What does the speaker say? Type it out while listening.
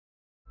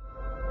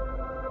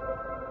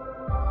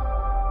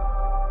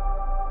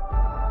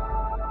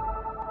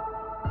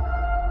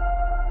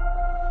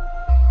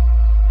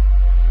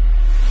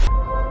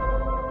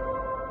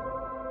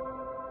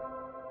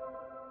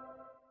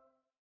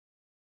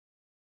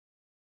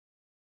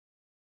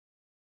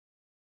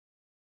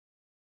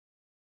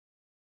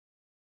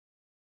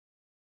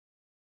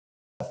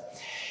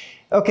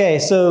Okay,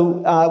 so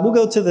we'll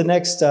go to the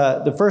next,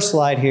 the first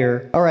slide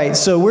here. All right,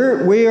 so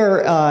we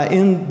are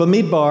in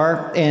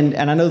Bamidbar, and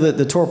I know that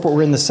the Torah report,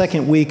 we're in the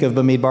second week of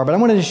Bamidbar, but I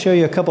wanted to show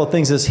you a couple of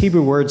things, this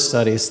Hebrew word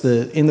studies,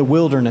 in the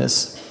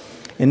wilderness,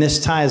 and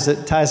this ties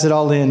it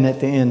all in at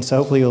the end, so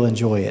hopefully you'll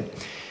enjoy it.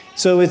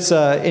 So it's,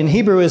 in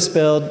Hebrew it's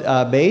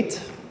spelled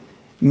Beit,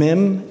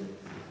 Mem,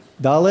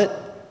 Dalet,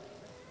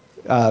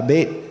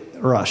 Beit,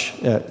 Rush,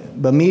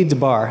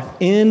 Bamidbar.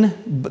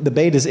 The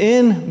Beit is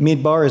in,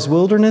 Midbar is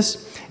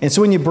wilderness. And so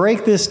when you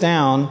break this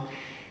down,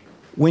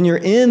 when you're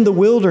in the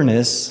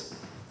wilderness,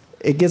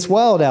 it gets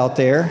wild out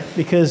there,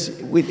 because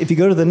if you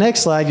go to the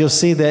next slide, you'll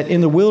see that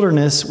in the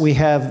wilderness we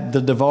have the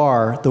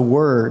Devar, the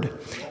Word.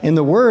 And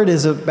the Word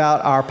is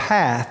about our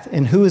path.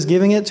 And who is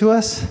giving it to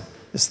us?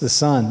 It's the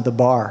Son, the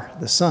Bar,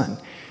 the Son.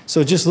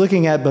 So just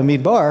looking at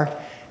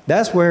Bamidbar,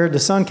 that's where the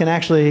Son can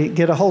actually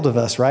get a hold of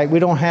us, right? We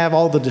don't have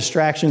all the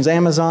distractions.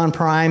 Amazon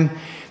Prime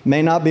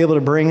may not be able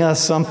to bring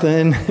us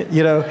something.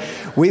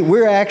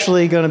 We're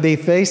actually going to be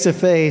face to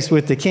face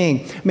with the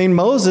King. I mean,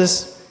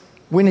 Moses,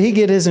 when he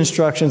get his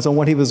instructions on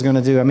what he was going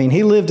to do, I mean,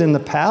 he lived in the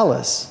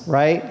palace,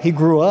 right? He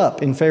grew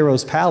up in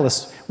Pharaoh's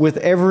palace with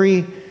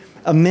every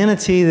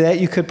amenity that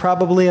you could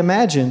probably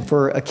imagine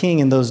for a king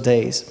in those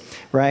days,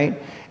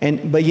 right?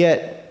 But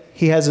yet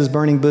he has his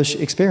burning bush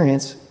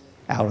experience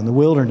out in the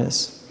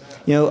wilderness.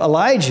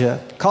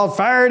 Elijah called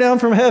fire down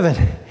from heaven,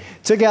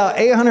 took out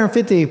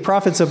 850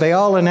 prophets of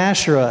Baal and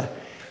Asherah,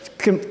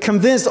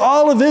 convinced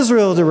all of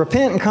Israel to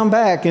repent and come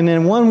back. And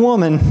then one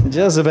woman,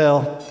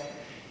 Jezebel,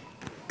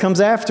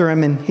 comes after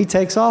him and he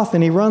takes off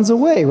and he runs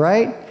away,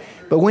 right?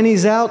 But when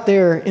he's out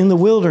there in the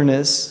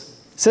wilderness,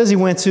 it says he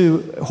went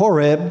to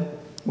Horeb,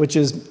 which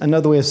is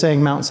another way of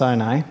saying Mount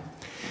Sinai,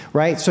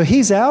 right? So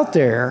he's out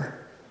there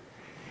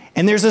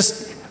and there's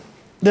this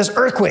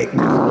earthquake,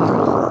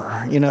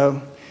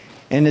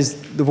 and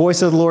the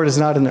voice of the Lord is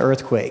not in the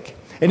earthquake.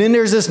 And then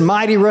there's this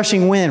mighty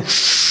rushing wind.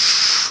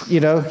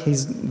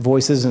 His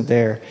voice isn't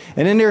there.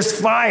 And then there's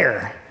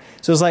fire.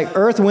 So it's like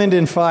earth, wind,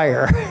 and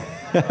fire.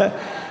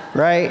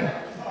 Right?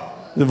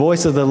 The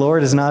voice of the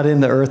Lord is not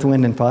in the earth,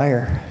 wind, and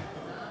fire.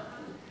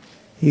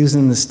 He's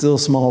in the still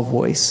small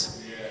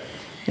voice.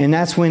 And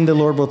that's when the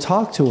Lord will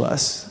talk to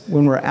us,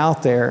 when we're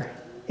out there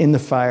in the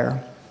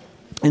fire.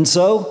 And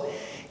so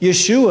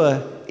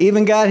Yeshua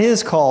even got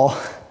his call,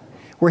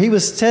 where he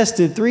was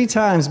tested 3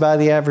 times by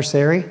the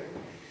adversary.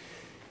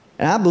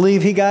 And I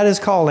believe he got his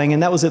calling,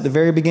 and that was at the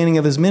very beginning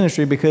of his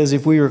ministry, because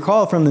if we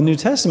recall from the New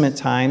Testament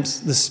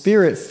times, the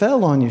Spirit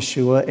fell on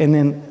Yeshua and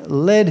then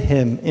led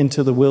him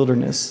into the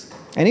wilderness.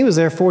 And he was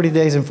there 40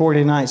 days and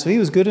 40 nights, so he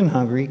was good and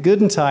hungry,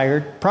 good and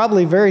tired,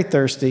 probably very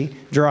thirsty,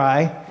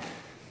 dry.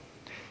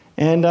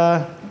 And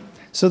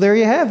so there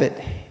you have it.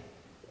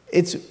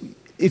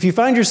 If you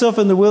find yourself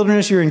in the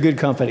wilderness, you're in good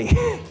company.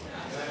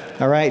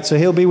 All right, so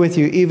he'll be with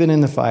you even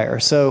in the fire.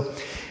 So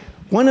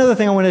one other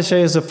thing I want to show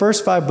you is the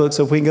first 5 books.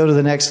 So if we can go to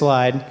the next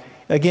slide.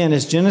 Again,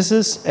 it's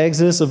Genesis,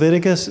 Exodus,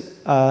 Leviticus,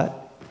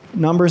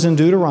 Numbers, and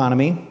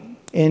Deuteronomy.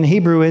 In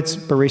Hebrew, it's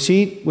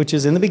Bereshit, which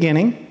is in the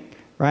beginning,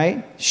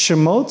 right?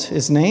 Shemot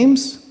is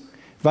names.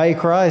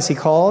 Vayikra is he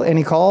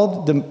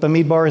called. The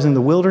Bamidbar is in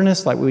the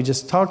wilderness, like we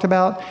just talked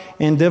about.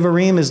 And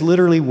Devarim is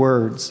literally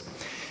words.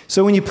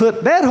 So when you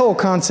put that whole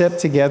concept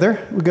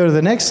together, we go to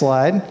the next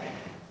slide.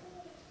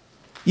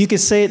 You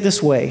could say it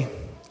this way.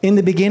 In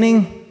the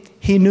beginning,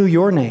 he knew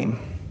your name.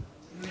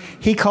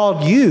 He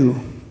called you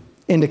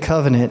into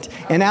covenant.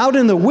 And out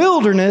in the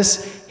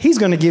wilderness, he's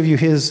going to give you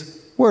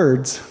his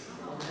words.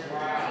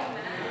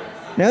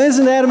 Now,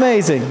 isn't that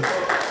amazing?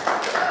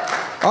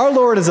 Our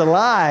Lord is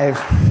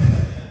alive.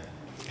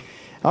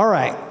 All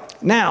right.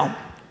 Now,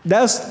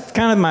 that's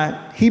kind of my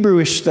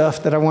Hebrewish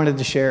stuff that I wanted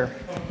to share.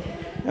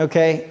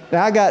 Okay.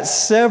 Now, I got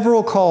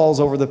several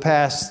calls over the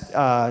past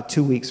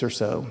 2 weeks or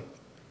so.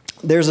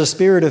 There's a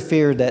spirit of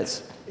fear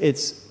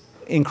it's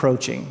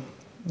encroaching,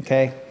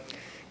 okay?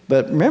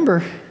 But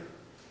remember,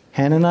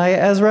 Hananiah,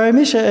 Azariah,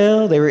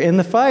 Mishael, they were in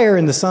the fire,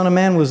 and the Son of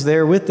Man was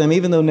there with them,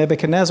 even though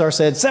Nebuchadnezzar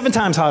said 7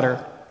 times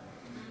hotter,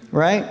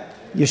 right?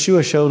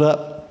 Yeshua showed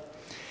up.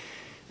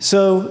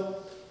 So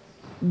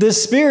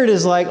this spirit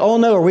is like, oh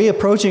no, are we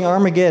approaching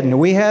Armageddon?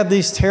 We have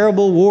these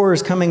terrible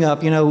wars coming up.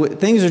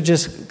 Things are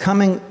just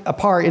coming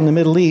apart in the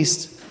Middle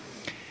East.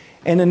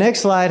 And the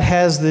next slide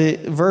has the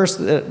verse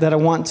that I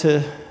want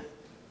to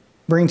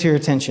bring to your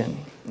attention.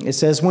 It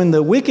says, when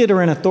the wicked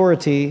are in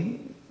authority,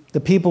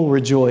 the people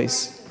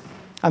rejoice.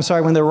 I'm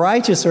sorry, when the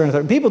righteous are in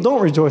authority. People don't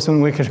rejoice when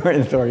the wicked are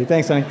in authority.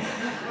 Thanks, honey.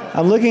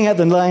 I'm looking at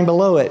the line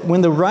below it.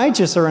 When the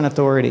righteous are in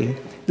authority,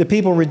 the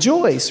people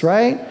rejoice,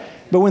 right?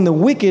 But when the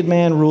wicked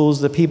man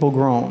rules, the people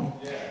groan.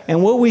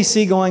 And what we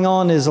see going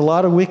on is a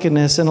lot of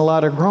wickedness and a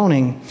lot of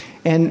groaning.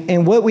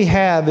 And what we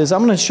have is, I'm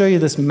going to show you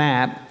this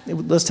map.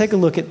 Let's take a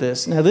look at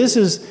this. Now, this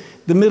is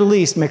the Middle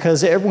East,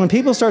 because when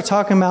people start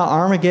talking about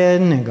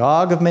Armageddon and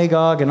Gog of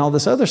Magog and all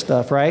this other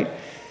stuff, right?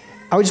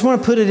 I just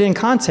want to put it in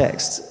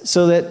context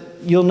so that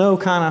you'll know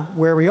kind of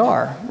where we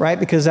are, right?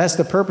 Because that's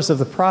the purpose of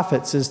the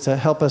prophets, is to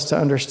help us to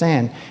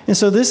understand. And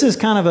so this is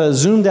kind of a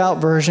zoomed out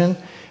version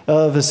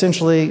of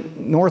essentially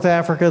North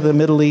Africa, the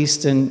Middle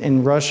East,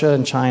 and Russia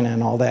and China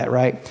and all that,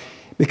 right?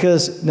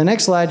 Because the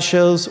next slide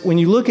shows, when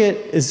you look at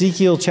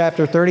Ezekiel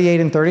chapter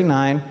 38 and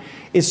 39,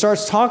 it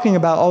starts talking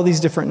about all these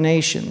different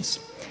nations.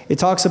 It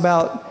talks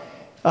about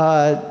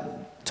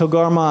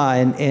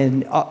Togarmah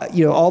and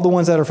all the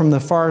ones that are from the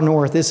far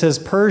north. It says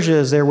Persia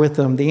is there with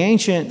them. The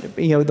ancient,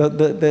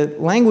 the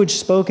language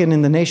spoken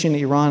in the nation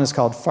of Iran is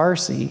called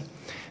Farsi.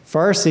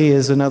 Farsi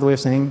is another way of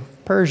saying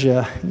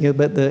Persia,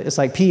 but it's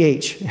like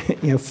PH,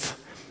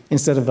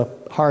 instead of a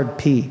hard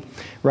P,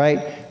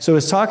 right? So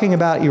it's talking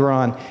about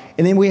Iran.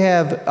 And then we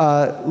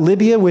have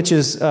Libya, which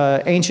is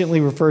anciently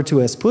referred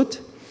to as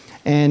Put,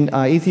 and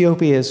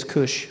Ethiopia is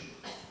Cush.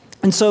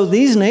 And so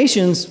these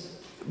nations,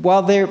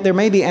 while there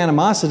may be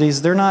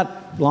animosities, they're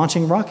not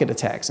launching rocket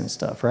attacks and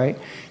stuff, right?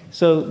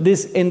 So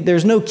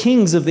there's no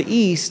kings of the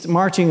east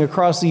marching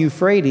across the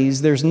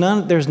Euphrates. There's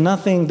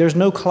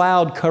no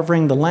cloud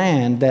covering the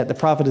land that the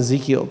prophet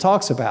Ezekiel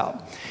talks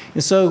about.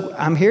 And so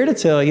I'm here to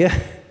tell you,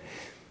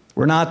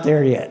 we're not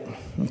there yet,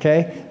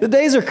 okay? The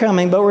days are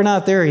coming, but we're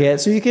not there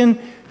yet. So you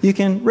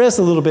can rest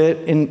a little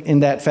bit in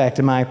that fact,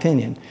 in my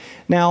opinion.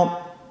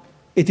 Now,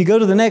 if you go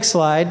to the next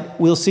slide,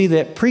 we'll see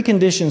that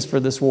preconditions for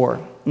this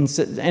war.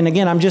 And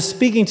again, I'm just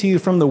speaking to you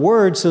from the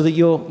word so that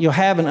you'll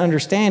have an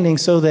understanding,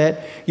 so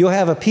that you'll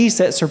have a peace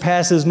that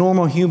surpasses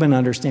normal human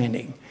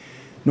understanding.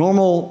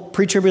 Normal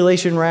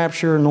pre-tribulation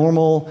rapture,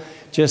 normal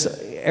just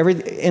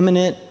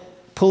imminent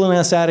pulling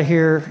us out of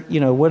here,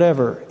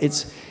 whatever.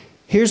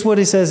 Here's what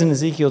he says in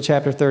Ezekiel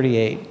chapter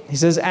 38. He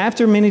says,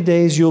 after many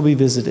days you'll be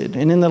visited,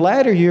 and in the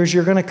latter years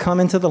you're going to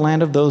come into the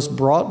land of those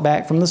brought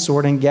back from the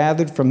sword and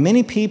gathered from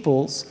many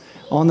peoples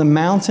on the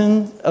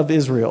mountain of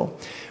Israel,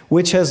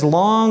 which has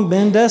long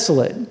been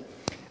desolate.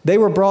 They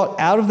were brought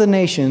out of the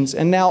nations,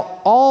 and now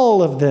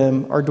all of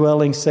them are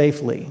dwelling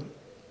safely.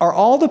 Are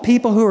all the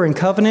people who are in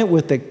covenant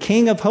with the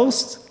King of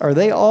hosts, are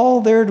they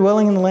all there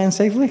dwelling in the land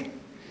safely?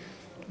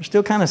 They're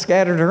still kind of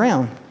scattered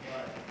around.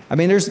 I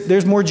mean,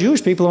 there's more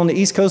Jewish people on the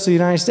east coast of the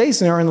United States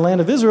than there are in the land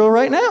of Israel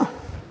right now.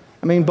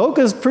 I mean,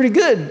 Boca's pretty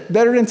good,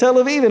 better than Tel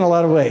Aviv in a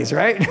lot of ways,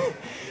 right?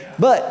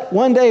 But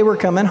one day we're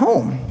coming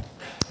home.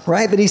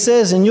 Right, but he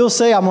says, and you'll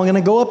say, I'm going to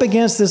go up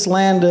against this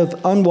land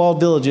of unwalled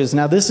villages.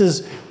 Now, this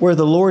is where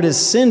the Lord is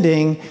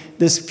sending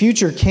this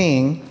future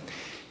king.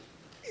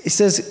 He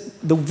says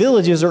the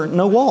villages are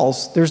no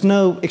walls. There's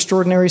no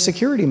extraordinary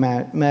security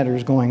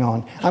matters going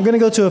on. I'm going to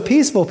go to a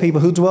peaceful people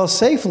who dwell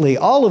safely,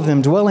 all of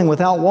them dwelling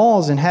without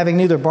walls and having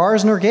neither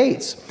bars nor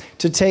gates,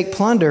 to take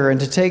plunder and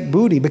to take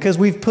booty, because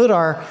we've put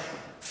our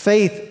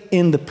faith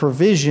in the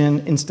provision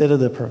instead of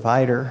the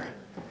provider.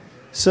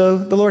 So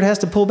the Lord has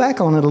to pull back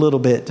on it a little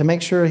bit to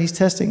make sure he's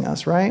testing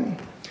us, right?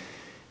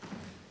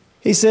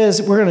 He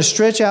says, we're going to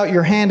stretch out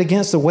your hand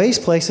against the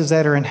waste places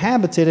that are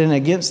inhabited and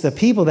against the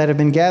people that have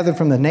been gathered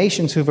from the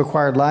nations who've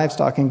acquired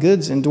livestock and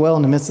goods and dwell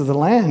in the midst of the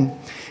land.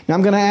 Now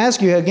I'm going to ask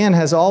you again,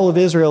 has all of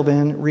Israel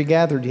been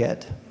regathered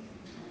yet?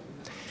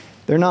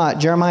 They're not.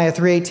 Jeremiah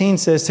 3:18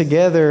 says,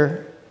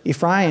 together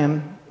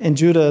Ephraim and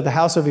Judah, the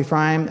house of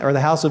Ephraim, or the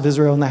house of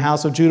Israel and the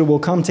house of Judah will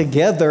come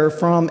together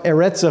from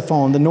Eretz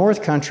Zaphon, the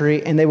north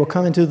country, and they will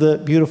come into the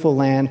beautiful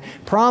land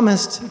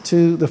promised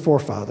to the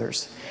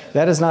forefathers.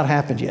 That has not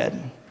happened yet.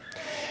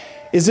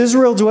 Is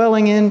Israel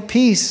dwelling in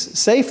peace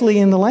safely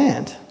in the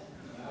land?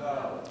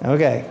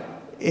 Okay.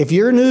 If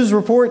your news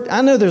report, I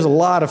know there's a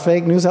lot of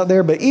fake news out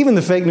there, but even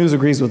the fake news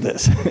agrees with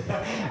this,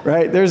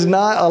 right? There's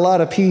not a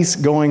lot of peace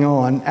going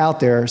on out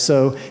there.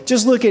 So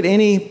just look at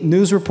any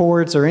news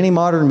reports or any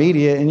modern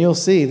media and you'll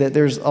see that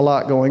there's a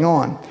lot going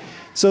on.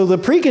 So the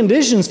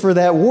preconditions for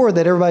that war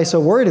that everybody's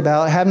so worried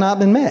about have not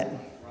been met.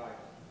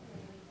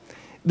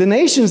 The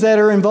nations that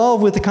are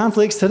involved with the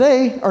conflicts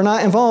today are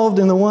not involved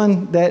in the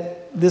one that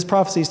this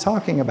prophecy is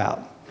talking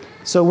about.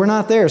 So we're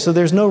not there. So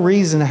there's no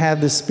reason to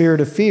have this spirit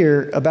of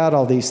fear about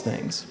all these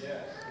things.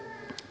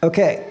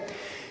 Okay.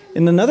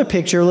 In another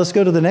picture, let's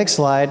go to the next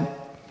slide.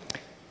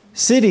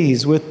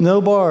 Cities with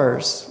no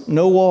bars,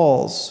 no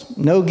walls,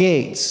 no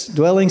gates,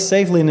 dwelling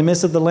safely in the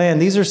midst of the land.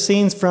 These are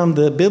scenes from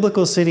the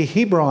biblical city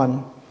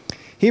Hebron.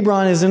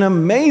 Hebron is an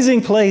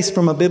amazing place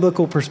from a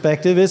biblical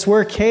perspective. It's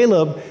where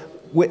Caleb,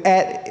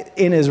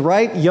 in his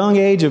right young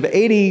age of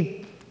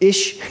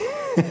 80-ish,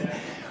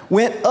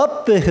 went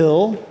up the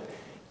hill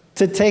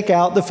to take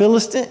out the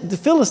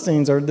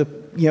Philistines, or the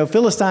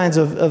Philistines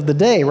of the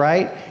day,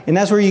 right? And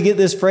that's where you get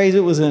this phrase, it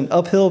was an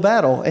uphill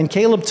battle. And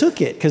Caleb took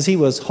it because he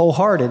was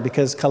wholehearted,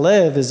 because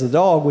Caleb is the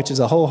dog, which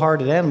is a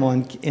wholehearted animal,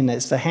 and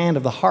it's the hand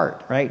of the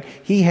heart, right?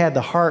 He had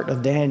the heart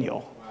of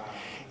Daniel.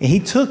 And he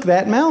took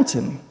that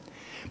mountain.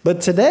 But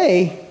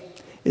today,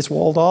 it's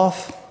walled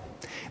off.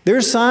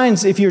 There's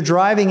signs, if you're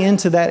driving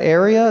into that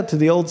area, to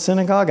the old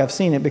synagogue, I've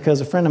seen it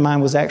because a friend of mine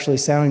was actually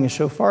sounding a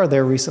shofar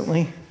there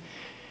recently.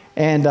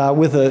 And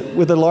with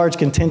a large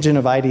contingent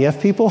of IDF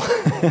people.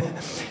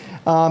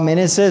 And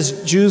it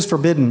says, Jews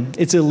forbidden.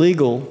 It's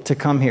illegal to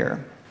come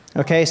here.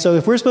 Okay, so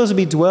if we're supposed to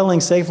be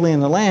dwelling safely in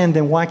the land,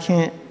 then why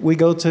can't we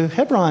go to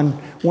Hebron,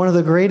 one of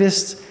the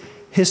greatest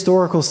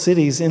historical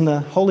cities in the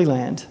Holy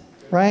Land,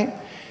 right?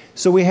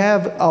 So we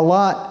have a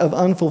lot of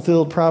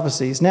unfulfilled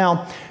prophecies.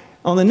 Now,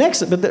 on the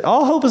next, but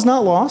all hope is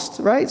not lost,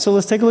 right? So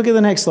let's take a look at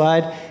the next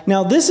slide.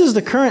 Now, this is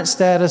the current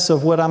status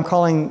of what I'm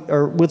calling,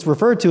 or what's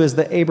referred to as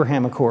the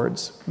Abraham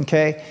Accords,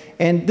 okay?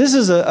 And this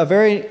is a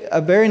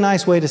very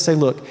nice way to say,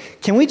 look,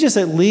 can we just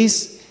at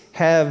least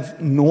have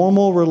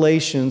normal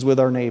relations with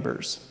our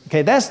neighbors?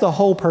 Okay, that's the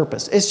whole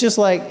purpose. It's just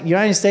like the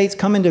United States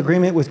come into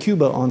agreement with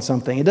Cuba on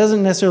something. It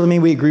doesn't necessarily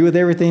mean we agree with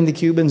everything the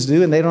Cubans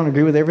do and they don't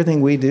agree with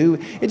everything we do.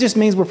 It just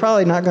means we're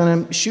probably not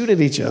going to shoot at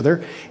each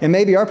other. And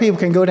maybe our people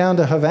can go down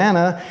to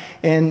Havana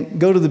and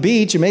go to the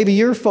beach, and maybe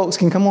your folks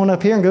can come on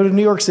up here and go to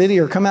New York City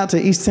or come out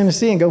to East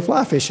Tennessee and go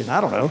fly fishing. I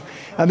don't know.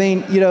 I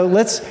mean,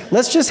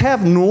 let's just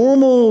have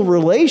normal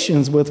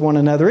relations with one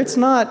another. It's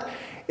not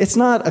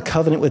a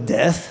covenant with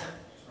death.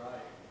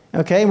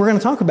 Okay, we're going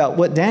to talk about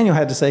what Daniel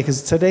had to say,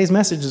 because today's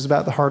message is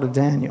about the heart of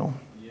Daniel.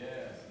 Yes.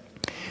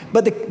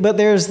 But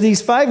there's these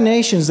 5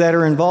 nations that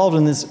are involved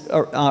in this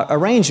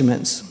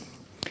arrangements.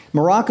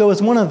 Morocco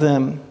is one of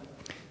them.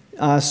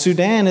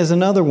 Sudan is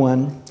another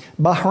one.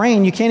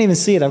 Bahrain, you can't even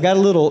see it. I've got a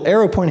little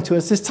arrow pointing to it.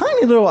 It's this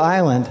tiny little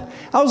island.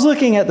 I was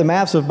looking at the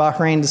maps of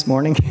Bahrain this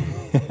morning.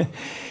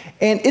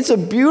 And it's a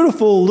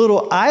beautiful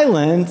little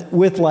island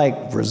with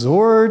like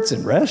resorts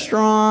and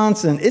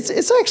restaurants. And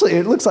it's actually,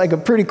 it looks like a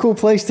pretty cool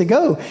place to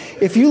go.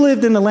 If you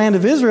lived in the land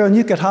of Israel and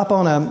you could hop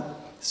on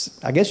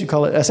I guess you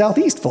call it a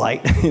southeast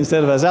flight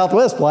instead of a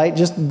southwest flight,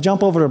 just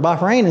jump over to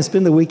Bahrain and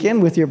spend the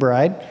weekend with your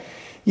bride,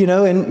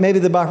 and maybe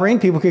the Bahrain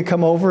people could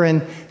come over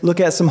and look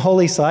at some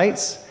holy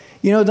sites.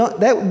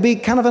 That would be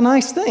kind of a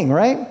nice thing,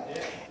 right?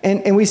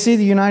 And we see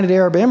the United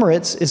Arab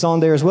Emirates is on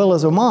there as well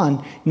as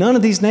Oman. None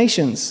of these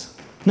nations,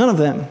 none of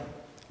them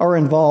are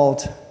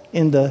involved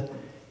in the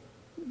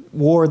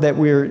war that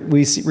we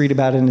read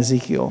about in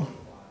Ezekiel.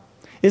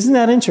 Isn't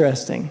that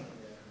interesting?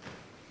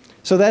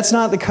 So that's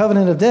not the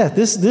covenant of death.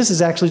 This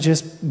is actually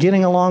just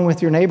getting along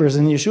with your neighbors.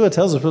 And Yeshua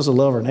tells us we're supposed to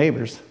love our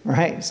neighbors,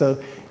 right?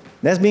 So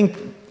that's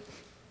being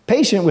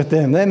patient with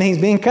them. That means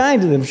being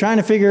kind to them, trying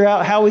to figure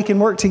out how we can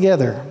work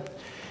together.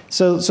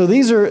 So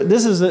this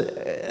is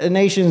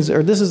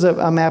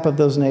a map of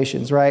those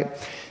nations, right?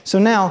 So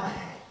now,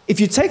 if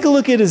you take a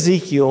look at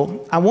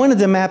Ezekiel, I wanted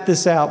to map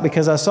this out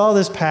because I saw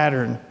this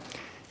pattern.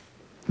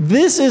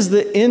 This is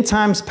the end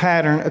times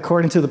pattern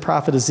according to the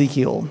prophet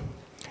Ezekiel.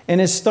 And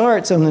it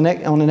starts on the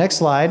next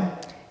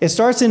slide. It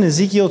starts in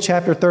Ezekiel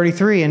chapter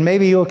 33, and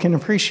maybe you can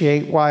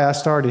appreciate why I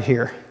started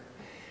here.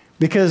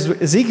 Because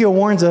Ezekiel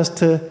warns us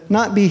to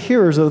not be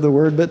hearers of the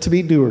word, but to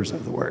be doers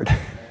of the word.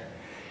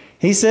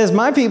 He says,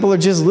 my people are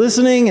just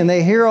listening and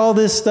they hear all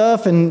this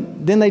stuff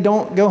and then they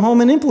don't go home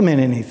and implement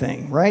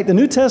anything, right? The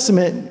New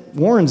Testament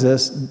warns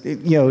us,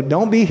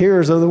 don't be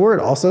hearers of the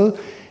word, also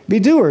be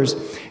doers.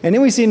 And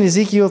then we see in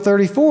Ezekiel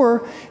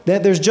 34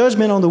 that there's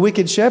judgment on the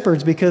wicked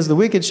shepherds because the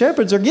wicked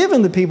shepherds are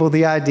giving the people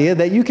the idea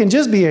that you can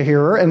just be a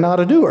hearer and not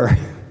a doer.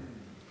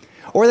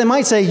 Or they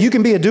might say you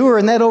can be a doer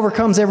and that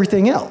overcomes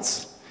everything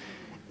else.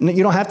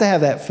 You don't have to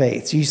have that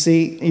faith. You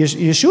see,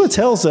 Yeshua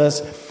tells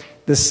us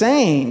the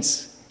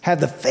saints have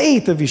the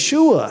faith of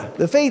Yeshua,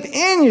 the faith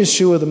in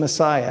Yeshua, the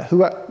Messiah,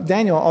 who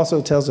Daniel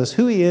also tells us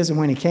who he is and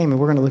when he came, and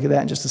we're going to look at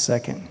that in just a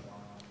second.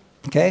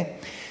 Okay?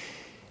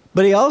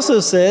 But he also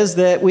says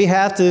that we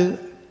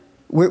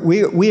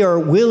are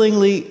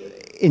willingly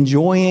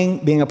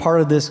enjoying being a part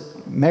of this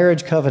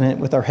marriage covenant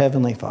with our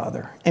Heavenly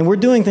Father. And we're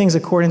doing things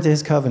according to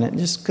his covenant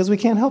just because we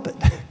can't help it.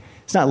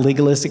 It's not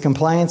legalistic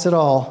compliance at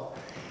all.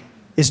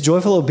 It's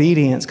joyful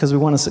obedience because we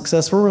want a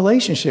successful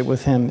relationship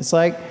with him. It's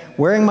like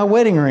wearing my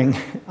wedding ring.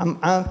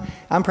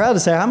 I'm proud to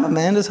say I'm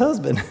Amanda's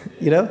husband.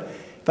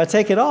 If I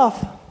take it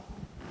off,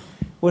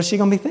 what is she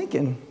going to be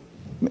thinking?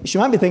 She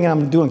might be thinking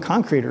I'm doing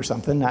concrete or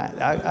something. All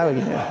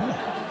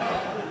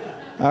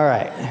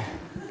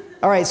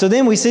right, so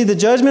then we see the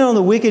judgment on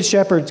the wicked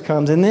shepherds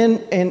comes. And then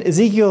in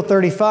Ezekiel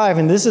 35,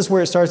 and this is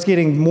where it starts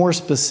getting more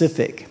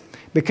specific.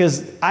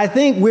 Because I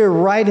think we're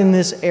right in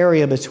this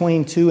area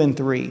between 2 and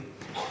 3.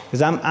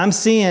 Because I'm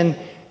seeing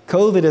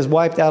COVID has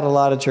wiped out a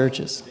lot of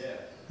churches.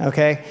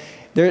 Okay?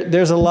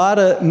 There's a lot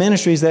of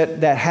ministries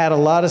that had a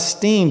lot of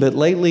steam, but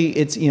lately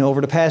it's,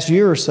 over the past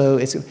year or so,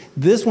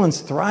 this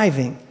one's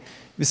thriving.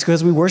 It's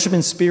because we worship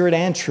in spirit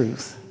and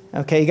truth.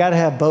 Okay? You got to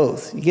have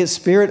both. You get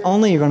spirit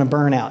only, you're going to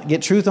burn out. You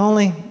get truth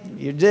only,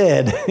 you're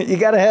dead. You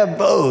got to have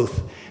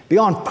both. Be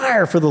on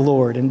fire for the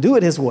Lord and do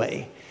it his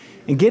way.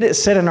 And get it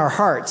set in our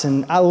hearts.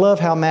 And I love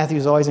how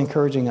Matthew's always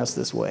encouraging us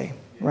this way.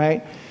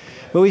 Right?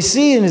 But we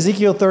see in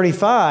Ezekiel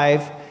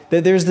 35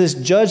 that there's this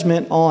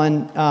judgment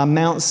on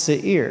Mount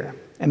Seir.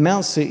 And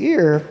Mount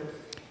Seir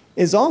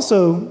is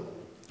also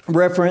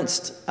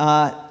referenced,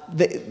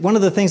 one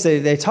of the things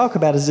they talk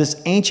about is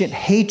this ancient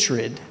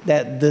hatred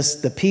that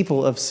the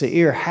people of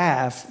Seir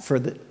have for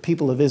the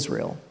people of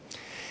Israel.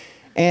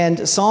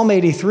 And Psalm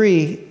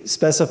 83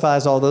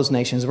 specifies all those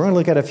nations. We're going to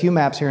look at a few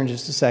maps here in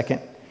just a second.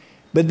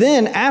 But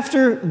then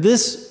after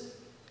this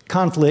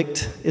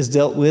conflict is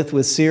dealt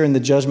with Seir and the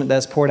judgment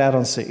that's poured out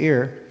on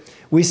Seir,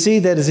 we see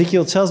that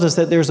Ezekiel tells us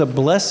that there's a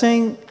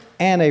blessing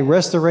and a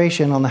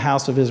restoration on the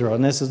house of Israel.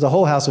 And this is the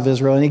whole house of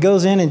Israel. And he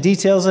goes in and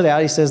details it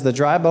out. He says the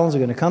dry bones are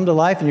going to come to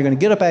life, and you're going to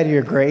get up out of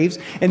your graves,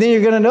 and then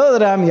you're going to know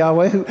that I'm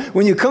Yahweh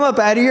when you come up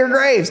out of your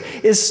graves.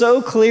 It's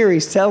so clear.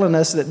 He's telling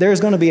us that there's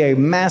going to be a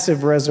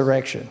massive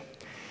resurrection.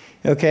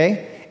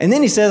 Okay? And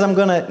then he says, I'm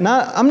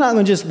not going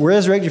to just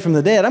resurrect you from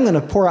the dead. I'm going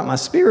to pour out my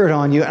Spirit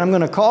on you, and I'm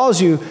going to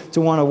cause you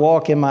to want to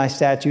walk in my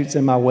statutes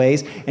and my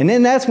ways. And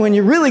then that's when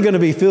you're really going to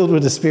be filled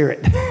with the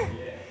Spirit,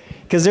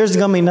 because there's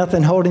going to be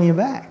nothing holding you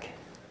back.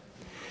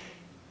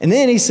 And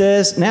then he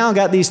says, now I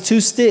got these 2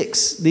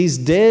 sticks, these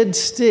dead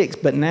sticks,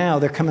 but now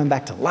they're coming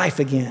back to life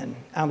again.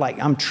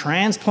 I'm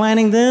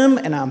transplanting them,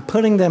 and I'm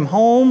putting them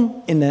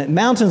home in the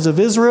mountains of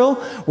Israel,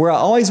 where I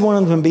always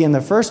wanted them to be in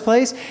the first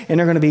place. And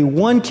they're going to be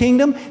one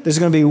kingdom. There's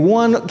going to be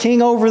one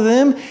king over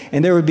them,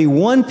 and there would be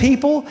one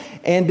people,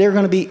 and they're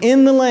going to be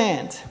in the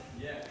land.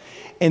 Yeah.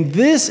 And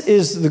this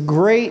is the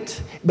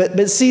great,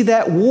 but see,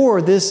 that war,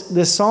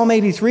 this Psalm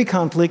 83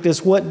 conflict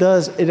is what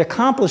does, it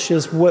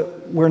accomplishes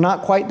what we're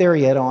not quite there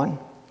yet on.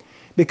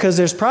 Because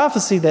there's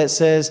prophecy that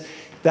says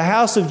the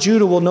house of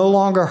Judah will no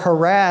longer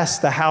harass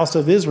the house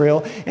of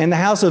Israel, and the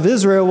house of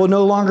Israel will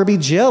no longer be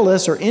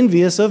jealous or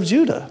envious of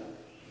Judah.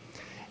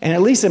 And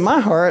at least in my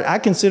heart, I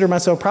consider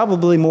myself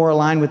probably more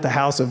aligned with the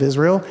house of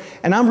Israel,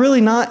 and I'm really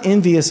not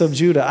envious of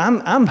Judah.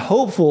 I'm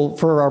hopeful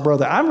for our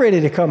brother. I'm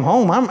ready to come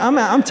home.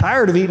 I'm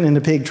tired of eating in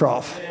the pig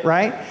trough,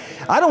 right?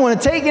 I don't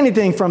want to take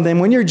anything from them.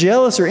 When you're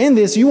jealous or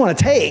envious, you want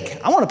to take.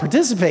 I want to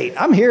participate.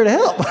 I'm here to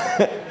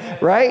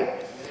help, right?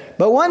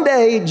 But one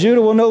day, Judah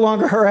will no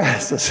longer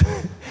harass us.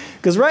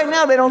 Because right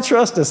now they don't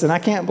trust us, and I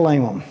can't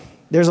blame them.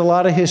 There's a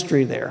lot of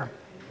history there,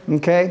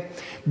 okay?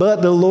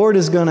 But the Lord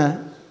is going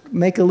to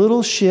make a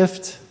little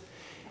shift,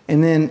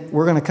 and then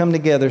we're going to come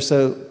together.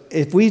 So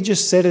if we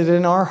just set it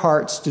in our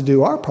hearts to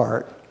do our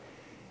part,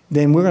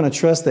 then we're going to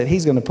trust that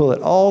He's going to pull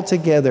it all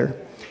together.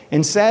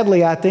 And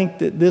sadly, I think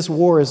that this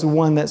war is the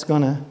one that's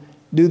going to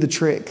do the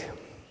trick.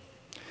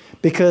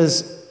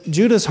 Because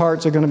Judah's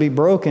hearts are going to be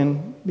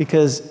broken,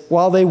 because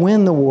while they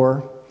win the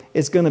war,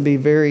 it's going to be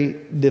very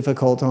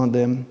difficult on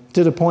them,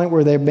 to the point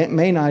where they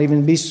may not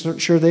even be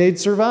sure they'd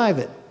survive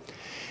it.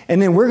 And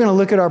then we're going to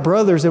look at our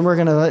brothers, and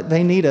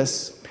they need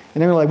us.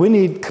 And they're like,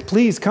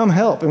 please come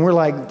help. And we're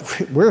like,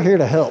 we're here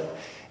to help.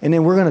 And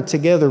then we're going to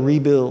together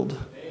rebuild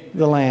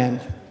the land.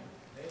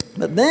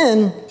 But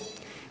then,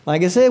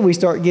 like I said, you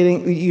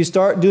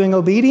start doing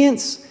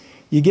obedience,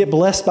 you get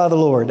blessed by the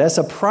Lord. That's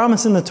a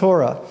promise in the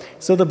Torah.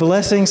 So the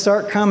blessings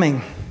start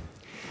coming.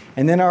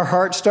 And then our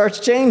heart starts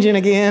changing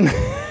again.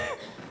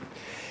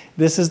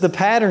 This is the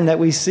pattern that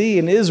we see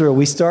in Israel.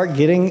 We start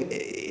getting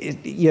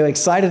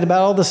excited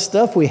about all the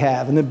stuff we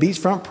have and the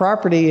beachfront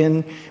property,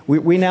 and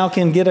we now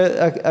can get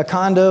a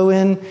condo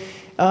in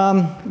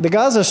the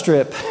Gaza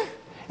Strip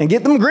and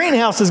get them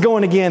greenhouses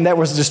going again that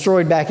was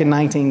destroyed back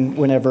in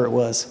whenever it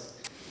was.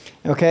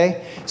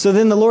 Okay? So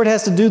then the Lord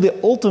has to do the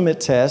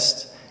ultimate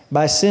test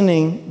by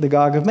sending the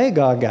Gog of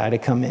Magog guy to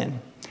come in.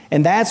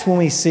 And that's when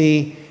we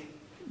see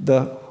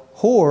the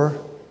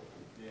whore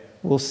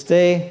will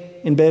stay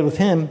in bed with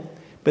him.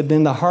 But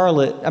then the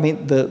harlot,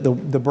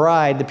 the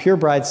bride, the pure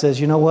bride says,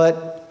 you know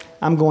what?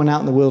 I'm going out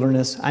in the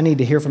wilderness. I need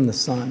to hear from the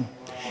Son.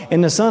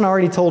 And the Son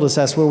already told us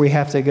that's where we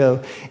have to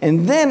go.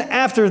 And then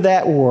after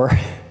that war,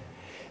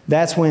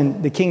 that's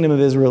when the kingdom of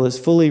Israel is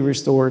fully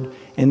restored.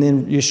 And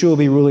then Yeshua will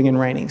be ruling and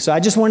reigning. So I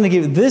just wanted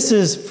to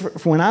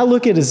give, when I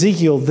look at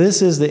Ezekiel,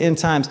 this is the end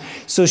times.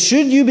 So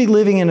should you be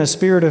living in a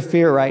spirit of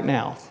fear right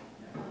now?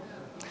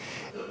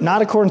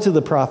 Not according to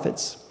the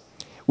prophets.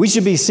 We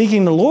should be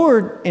seeking the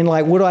Lord in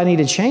what do I need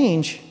to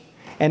change?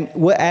 And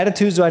what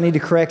attitudes do I need to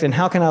correct? And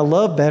how can I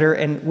love better?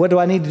 And what do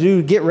I need to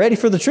do to get ready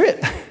for the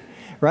trip?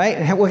 Right?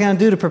 And what can I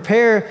do to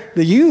prepare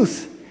the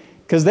youth?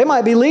 Because they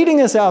might be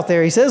leading us out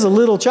there. He says a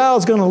little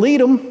child's going to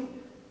lead them.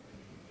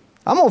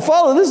 I'm going to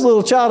follow this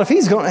little child. If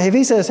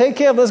he says, hey,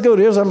 Kev, let's go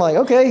to this, I'm like,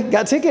 okay,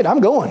 got a ticket.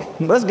 I'm going.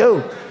 Let's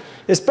go.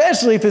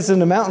 Especially if it's in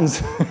the mountains.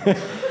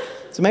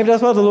 So maybe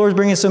that's why the Lord's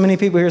bringing so many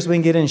people here, so we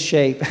can get in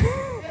shape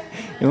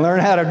and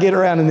learn how to get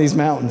around in these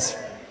mountains.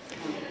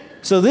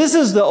 So this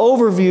is the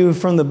overview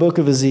from the book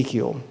of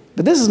Ezekiel.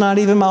 But this is not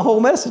even my whole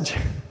message.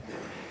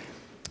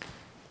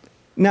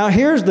 Now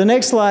here's the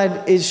next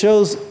slide. It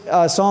shows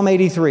Psalm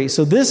 83.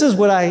 So this is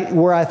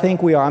where I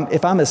think we are.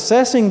 If I'm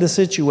assessing the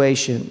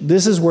situation,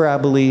 this is where I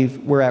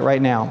believe we're at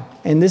right now.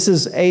 And this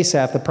is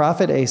Asaph, the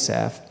prophet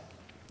Asaph.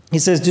 He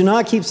says, do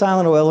not keep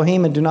silent, O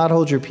Elohim, and do not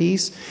hold your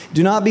peace.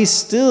 Do not be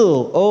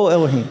still, O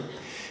Elohim.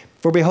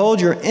 For behold,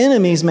 your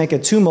enemies make a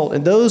tumult,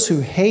 and those who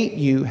hate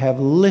you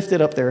have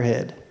lifted up their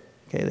head.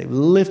 Okay, they've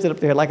lifted up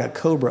their head like a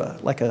cobra,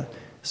 like a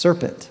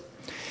serpent.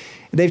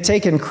 They've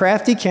taken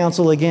crafty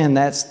counsel. Again,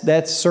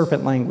 that's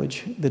serpent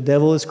language. The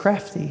devil is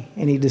crafty,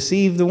 and he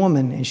deceived the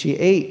woman, and she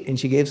ate, and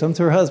she gave some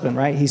to her husband,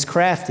 right? He's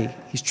crafty.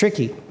 He's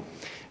tricky,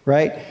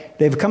 right?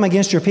 They've come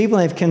against your people,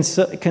 and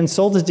they've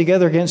consulted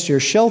together against your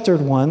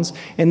sheltered ones,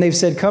 and they've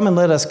said, come and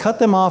let us cut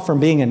them off from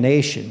being a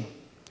nation,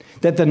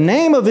 that the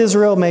name of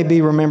Israel may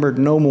be remembered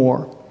no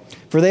more.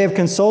 For they have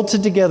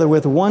consulted together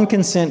with one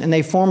consent, and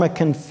they form a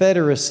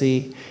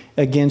confederacy,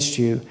 against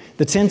you.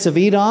 The tents of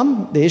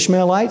Edom, the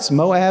Ishmaelites,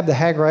 Moab, the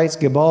Hagrites,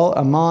 Gebal,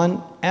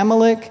 Ammon,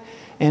 Amalek,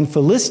 and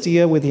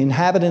Philistia with the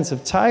inhabitants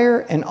of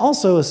Tyre, and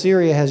also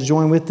Assyria has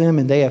joined with them,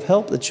 and they have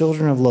helped the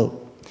children of Lot.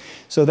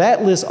 So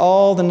that lists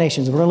all the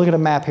nations. We're going to look at a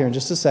map here in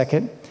just a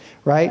second,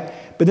 right?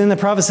 But then the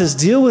prophet says,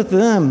 deal with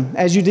them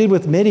as you did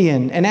with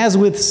Midian, and as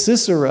with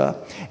Sisera,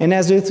 and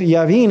as with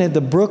Yavin at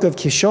the brook of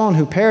Kishon,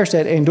 who perished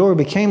at Endor,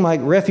 became like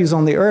refuse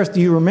on the earth.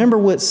 Do you remember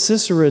what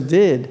Sisera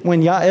did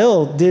when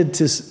Yael did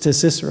to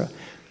Sisera?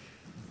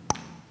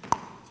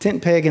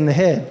 Tent peg in the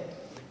head,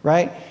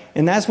 right?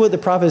 And that's what the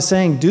prophet is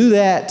saying. Do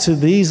that to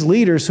these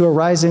leaders who are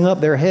rising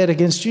up their head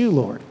against you,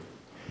 Lord.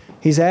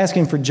 He's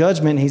asking for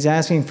judgment. He's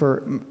asking for,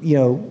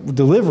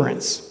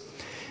 deliverance.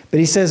 But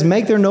he says,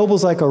 make their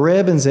nobles like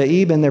Oreb and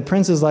Zeeb, and their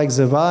princes like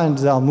Zevah and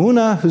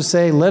Zalmunna, who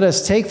say, let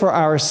us take for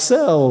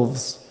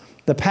ourselves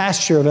the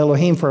pasture of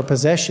Elohim for a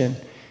possession.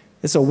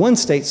 It's a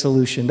one-state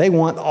solution. They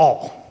want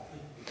all.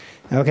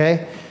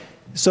 Okay?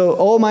 So,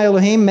 O my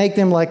Elohim, make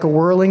them like a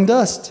whirling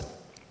dust,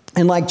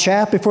 and like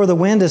chaff before the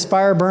wind, as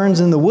fire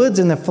burns in the woods,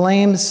 and the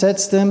flame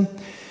sets them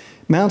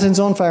mountains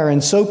on fire.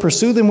 And so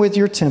pursue them with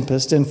your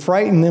tempest, and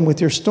frighten them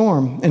with your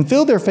storm, and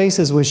fill their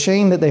faces with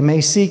shame, that they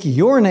may seek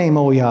your name,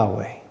 O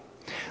Yahweh.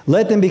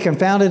 Let them be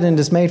confounded and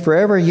dismayed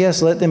forever.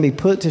 Yes, let them be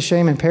put to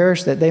shame and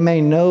perish, that they may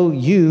know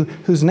you,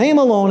 whose name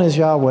alone is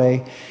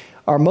Yahweh,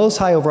 are most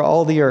high over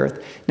all the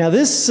earth. Now,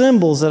 these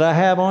symbols that I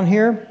have on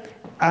here,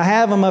 I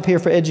have them up here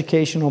for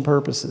educational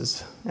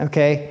purposes,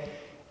 okay?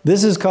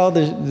 This is called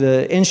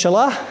the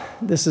Inshallah.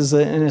 This is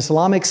an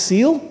Islamic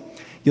seal.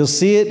 You'll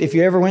see it if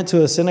you ever went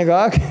to a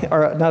synagogue,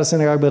 or not a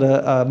synagogue, but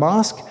a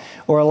mosque,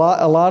 or a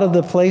lot of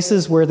the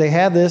places where they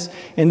have this.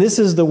 And this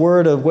is the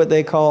word of what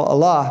they call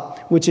Allah,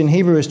 which in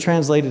Hebrew is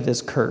translated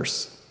as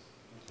curse.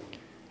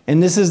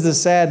 And this is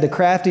the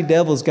crafty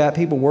devil's got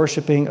people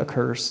worshiping a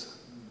curse.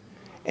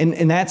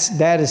 And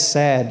that is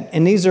sad.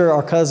 And these are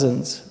our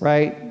cousins,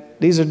 right?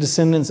 These are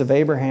descendants of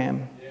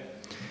Abraham.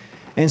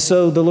 And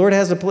so the Lord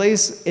has a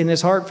place in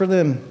his heart for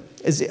them.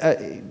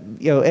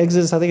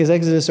 Exodus, I think it's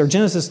Exodus or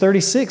Genesis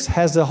 36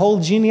 has the whole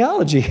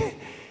genealogy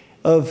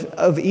of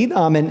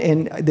Edom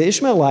and the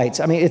Ishmaelites.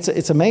 I mean,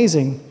 it's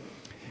amazing,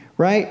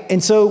 right?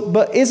 And so,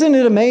 but isn't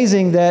it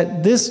amazing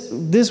that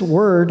this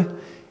word,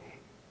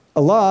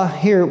 Allah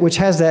here, which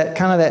has that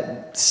kind of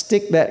that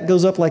stick that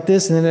goes up like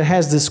this, and then it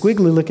has this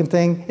squiggly looking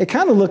thing. It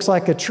kind of looks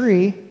like a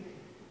tree,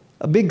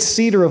 a big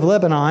cedar of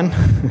Lebanon,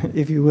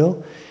 if you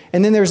will.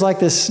 And then there's like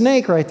this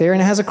snake right there,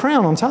 and it has a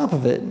crown on top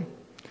of it.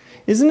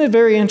 Isn't it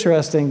very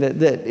interesting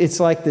that it's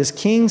like this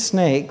king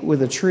snake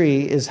with a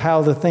tree is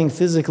how the thing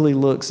physically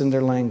looks in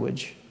their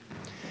language?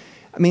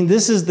 I mean,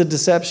 this is the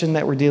deception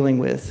that we're dealing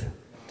with.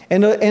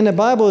 And the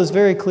Bible is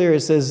very clear.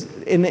 It says,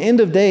 in the end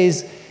of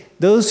days,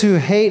 those who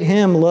hate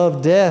him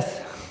love death.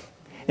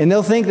 And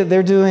they'll think that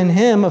they're doing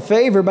him a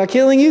favor by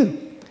killing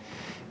you.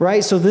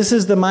 Right? So this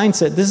is the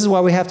mindset. This is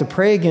why we have to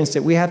pray against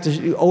it. We have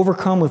to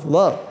overcome with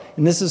love.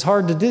 And this is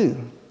hard to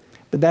do.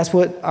 But that's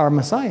what our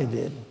Messiah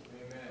did.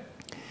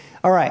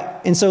 All right,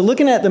 and so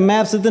looking at the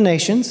maps of the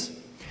nations,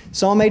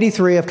 Psalm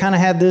 83, I've kind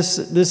of had this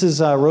is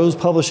Rose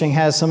Publishing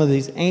has some of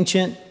these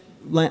ancient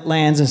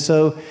lands, and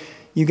so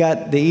you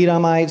got the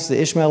Edomites, the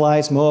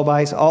Ishmaelites,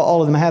 Moabites,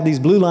 all of them have these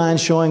blue lines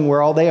showing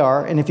where all they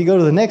are, and if you go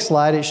to the next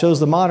slide, it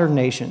shows the modern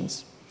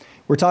nations.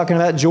 We're talking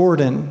about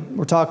Jordan,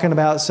 we're talking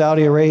about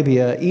Saudi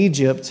Arabia,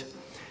 Egypt,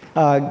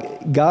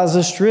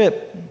 Gaza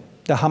Strip,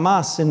 the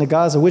Hamas in the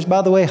Gaza, which,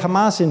 by the way,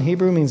 Hamas in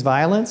Hebrew means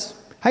violence.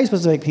 How are you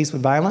supposed to make peace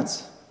with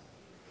violence?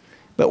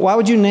 But why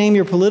would you name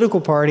your political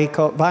party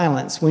called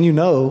violence when you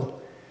know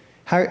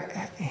how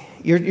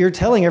you're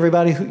telling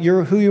everybody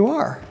who you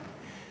are?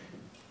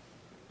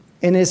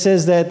 And it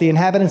says that the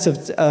inhabitants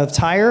of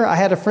Tyre, I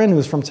had a friend who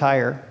was from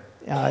Tyre.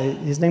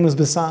 His name was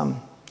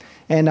Bassam.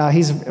 And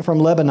he's from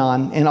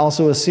Lebanon. And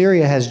also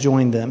Assyria has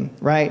joined them,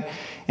 right?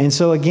 And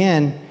so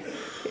again,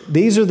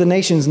 these are the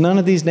nations. None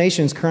of these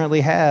nations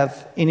currently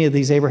have any of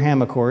these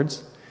Abraham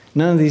Accords.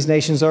 None of these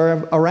nations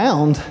are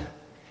around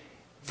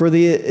for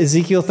the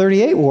Ezekiel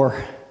 38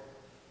 war.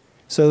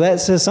 So that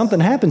says something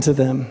happened to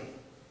them.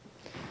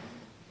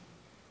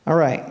 All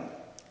right.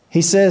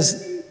 He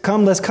says,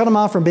 come, let's cut them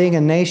off from being a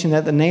nation,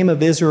 that the name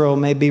of Israel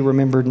may be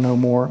remembered no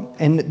more.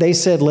 And they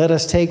said, let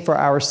us take for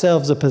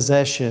ourselves a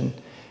possession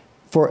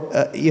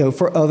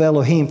of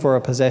Elohim for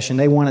a possession.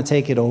 They want to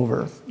take it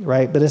over,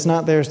 right? But it's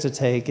not theirs to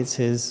take, it's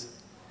his.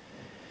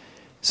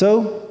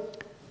 So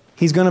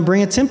he's going to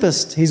bring a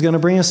tempest. He's going to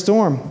bring a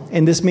storm.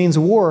 And this means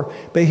war.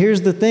 But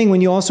here's the thing. When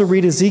you also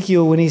read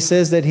Ezekiel, when he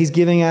says that he's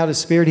giving out his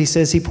spirit, he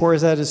says he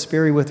pours out his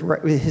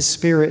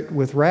spirit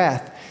with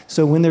wrath.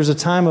 So when there's a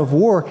time of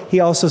war, he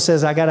also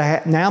says,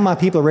 now my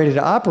people are ready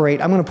to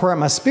operate. I'm going to pour out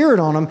my spirit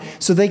on them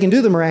so they can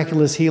do the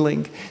miraculous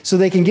healing. So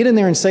they can get in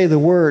there and say the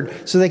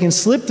word. So they can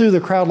slip through the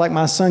crowd like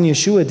my son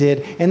Yeshua did.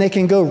 And they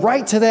can go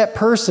right to that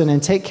person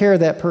and take care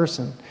of that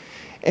person.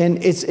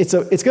 And it's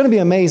going to be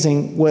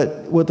amazing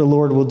what the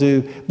Lord will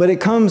do. But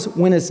it comes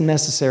when it's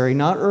necessary,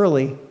 not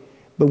early,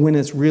 but when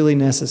it's really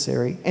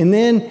necessary. And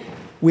then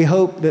we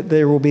hope that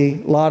there will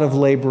be a lot of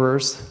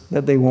laborers,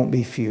 that they won't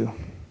be few.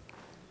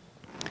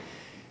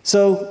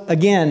 So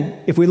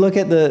again, if we look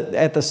at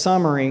the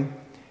summary,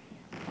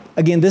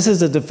 again, this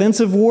is a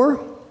defensive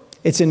war.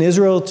 It's in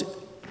Israel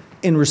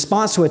in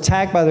response to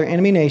attack by their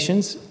enemy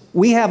nations.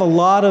 We have a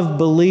lot of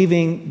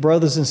believing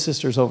brothers and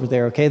sisters over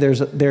there, okay?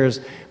 There's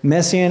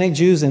Messianic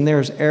Jews and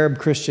there's Arab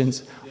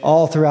Christians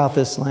all throughout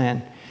this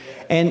land.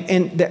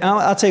 And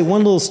I'll tell you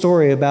one little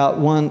story about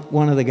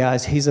one of the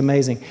guys. He's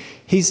amazing.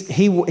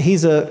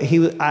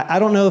 I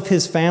don't know if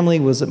his family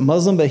was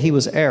Muslim, but he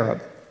was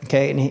Arab,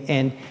 okay?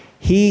 And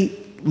he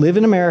lived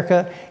in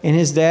America, and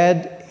his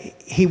dad,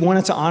 he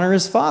wanted to honor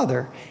his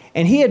father.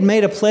 And he had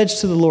made a pledge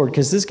to the Lord,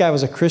 because this guy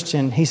was a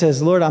Christian. He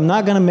says, Lord, I'm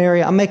not going to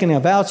marry. I'm making a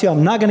vow to you.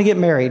 I'm not going to get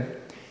married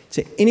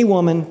to any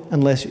woman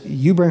unless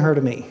you bring her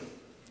to me.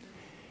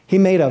 He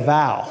made a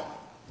vow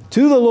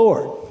to the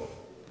Lord.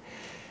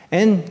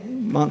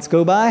 And months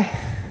go by.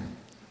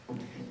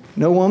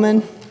 No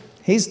woman.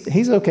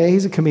 He's okay.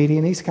 He's a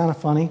comedian. He's kind of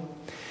funny.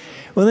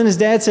 Well, then his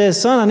dad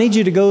says, son, I need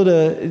you to go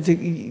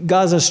to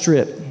Gaza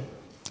Strip.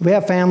 We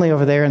have family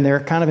over there, and they're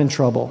kind of in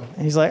trouble.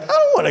 And he's like, I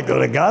don't want to go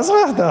to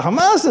Gaza. The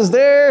Hamas is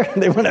there.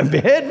 They want to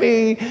behead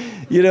me.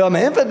 You know, I'm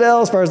an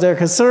infidel as far as they're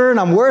concerned.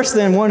 I'm worse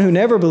than one who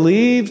never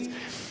believed.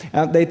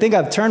 They think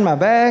I've turned my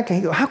back. And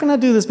he goes, how can I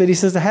do this? But he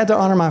says, I had to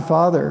honor my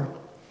father.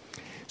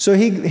 So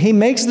he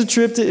makes the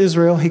trip to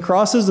Israel. He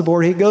crosses the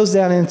border. He goes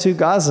down into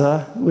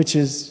Gaza, which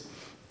is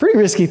a pretty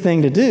risky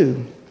thing to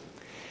do.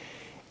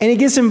 And he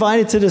gets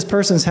invited to this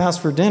person's house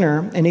for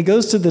dinner. And he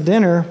goes to the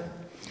dinner.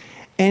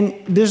 And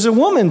there's a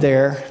woman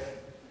there,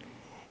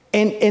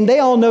 and they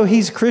all know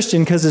he's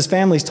Christian because his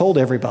family's told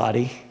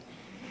everybody.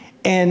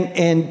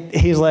 And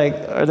he's like,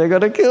 are they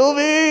going to kill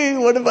me?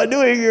 What am I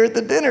doing here at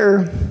the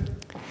dinner?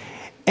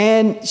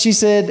 And she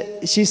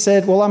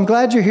said, well, I'm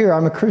glad you're here.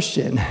 I'm a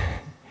Christian.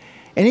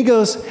 And he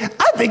goes,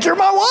 I think you're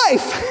my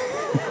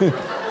wife.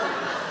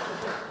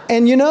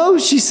 And you know,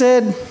 she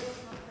said,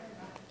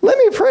 let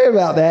me pray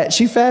about that.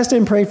 She fasted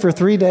and prayed for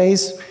 3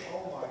 days.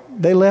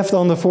 They left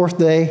on the 4th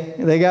day.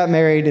 They got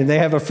married, and they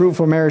have a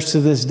fruitful marriage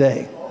to this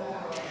day.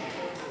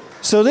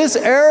 So this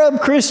Arab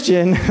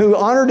Christian who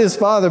honored his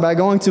father by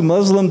going to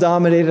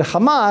Muslim-dominated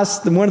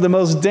Hamas, one of the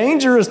most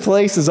dangerous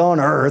places on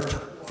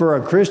earth for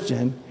a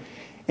Christian,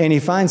 and he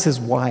finds his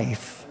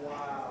wife.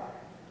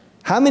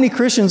 How many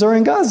Christians are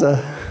in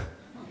Gaza?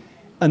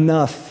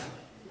 Enough.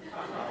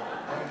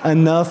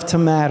 Enough to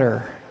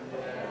matter.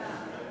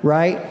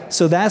 Right?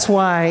 So that's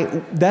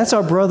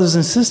our brothers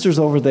and sisters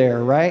over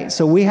there, right?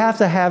 So we have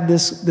to have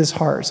this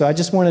heart. So I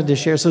just wanted to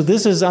share. So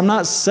I'm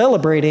not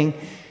celebrating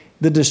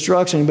the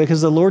destruction,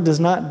 because the Lord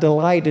does not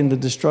delight in the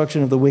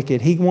destruction of the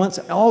wicked. He wants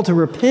all to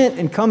repent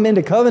and come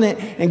into covenant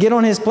and get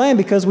on his plan,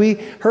 because we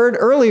heard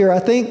earlier, I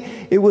think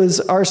it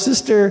was our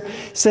sister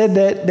said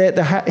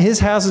that his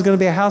house is going to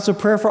be a house of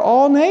prayer for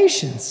all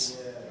nations.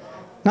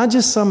 Not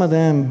just some of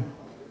them.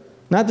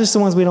 Not just the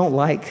ones we don't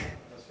like.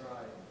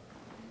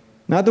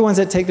 Not the ones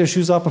that take their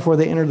shoes off before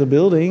they enter the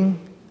building.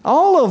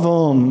 All of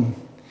them,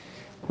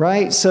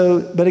 right?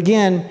 So, but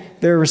again,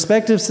 their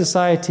respective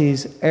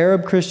societies,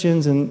 Arab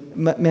Christians and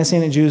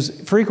Messianic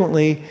Jews,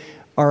 frequently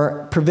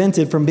are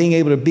prevented from being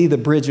able to be the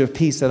bridge of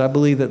peace that I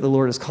believe that the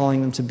Lord is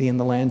calling them to be in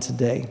the land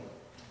today.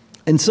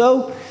 And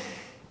so,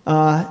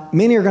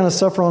 many are going to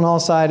suffer on all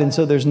sides, and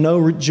so there's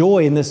no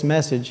joy in this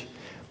message.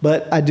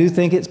 But I do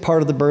think it's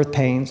part of the birth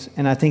pains,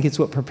 and I think it's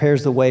what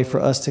prepares the way for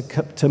us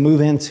to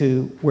move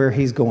into where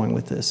he's going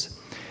with this.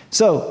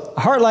 So, a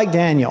heart like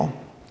Daniel,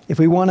 if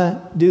we want to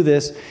do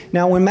this.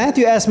 Now, when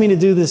Matthew asked me to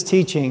do this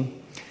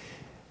teaching,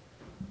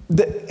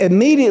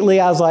 immediately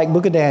I was like,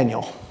 Book of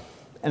Daniel.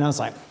 And I was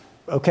like,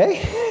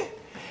 okay.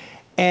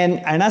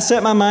 And I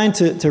set my mind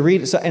to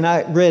read it. And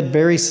I read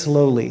very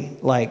slowly,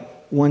 like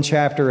one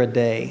chapter a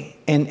day.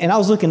 And I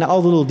was looking at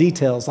all the little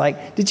details.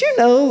 Like, did you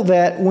know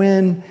that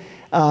when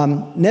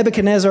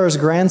Nebuchadnezzar's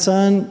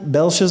grandson,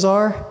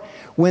 Belshazzar,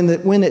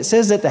 when it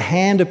says that the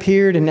hand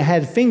appeared and it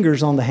had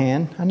fingers on the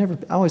hand,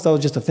 I always thought it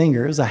was just a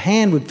finger. It was a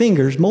hand with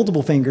fingers,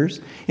 multiple fingers,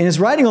 and it's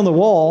writing on the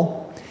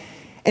wall.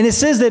 And it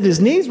says that his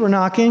knees were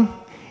knocking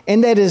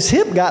and that his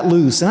hip got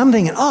loose. And I'm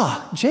thinking,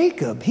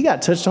 Jacob, he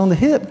got touched on the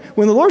hip.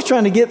 When the Lord's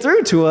trying to get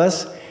through to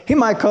us, he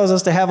might cause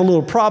us to have a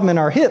little problem in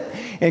our hip.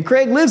 And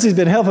Craig Livesey's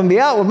been helping me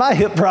out with my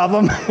hip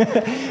problem.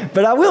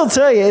 But I will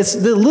tell you, it's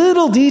the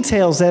little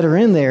details that are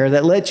in there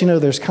that let you know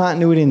there's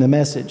continuity in the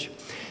message.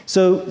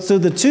 So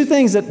the two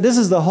things this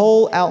is the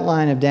whole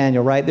outline of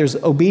Daniel, right? There's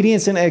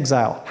obedience in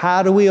exile.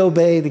 How do we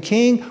obey the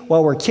king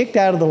while we're kicked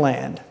out of the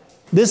land?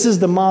 This is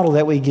the model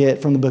that we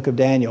get from the book of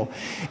Daniel.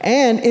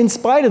 And in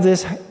spite of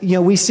this,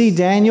 we see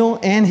Daniel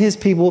and his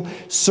people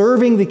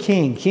serving the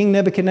king, King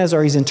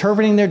Nebuchadnezzar. He's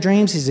interpreting their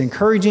dreams. He's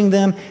encouraging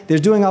them. They're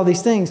doing all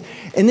these things.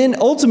 And then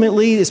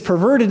ultimately it's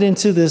perverted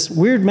into this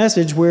weird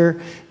message where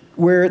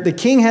the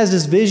king has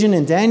this vision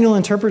and Daniel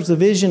interprets the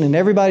vision and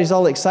everybody's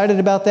all excited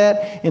about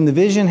that. And the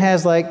vision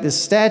has like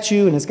this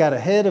statue and it's got a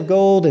head of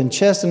gold and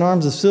chest and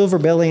arms of silver,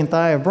 belly and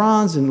thigh of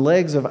bronze and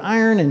legs of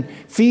iron and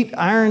feet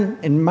iron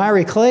and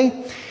miry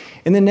clay.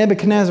 And then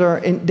Nebuchadnezzar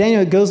and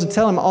Daniel goes to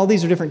tell him all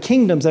these are different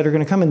kingdoms that are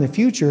going to come in the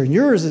future. And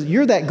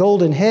you're that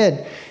golden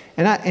head.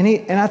 And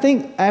I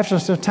think after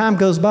some time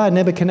goes by,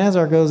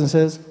 Nebuchadnezzar goes and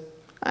says,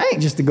 I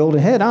ain't just the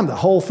golden head, I'm the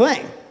whole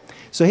thing.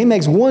 So he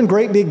makes one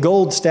great big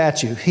gold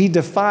statue. He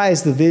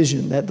defies the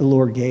vision that the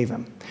Lord gave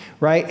him,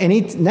 right? And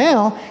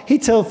he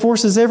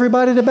forces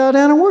everybody to bow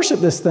down and worship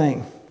this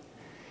thing,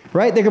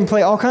 right? They can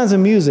play all kinds of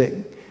music.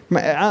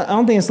 I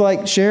don't think it's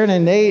like Sharon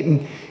and Nate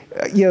and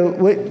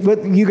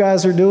what you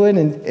guys are doing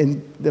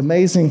and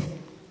amazing,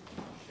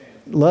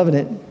 loving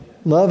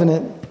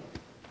it.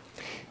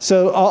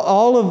 So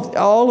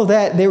all of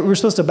that, they were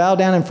supposed to bow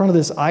down in front of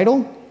this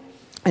idol.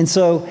 And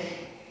so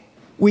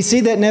we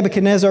see that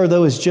Nebuchadnezzar,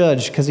 though, is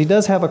judged because he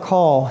does have a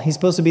call. He's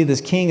supposed to be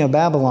this king of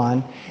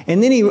Babylon.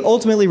 And then he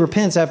ultimately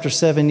repents after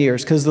 7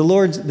 years because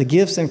the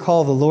gifts and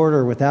call of the Lord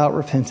are without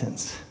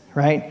repentance,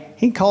 right?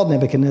 He called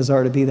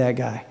Nebuchadnezzar to be that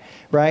guy,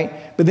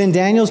 right? But then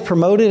Daniel's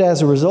promoted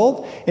as a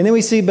result. And then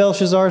we see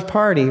Belshazzar's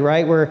party,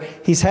 right, where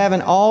he's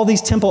having all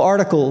these temple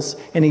articles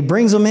and he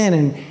brings them in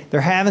and they're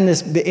having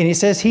this, and he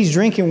says he's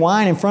drinking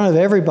wine in front of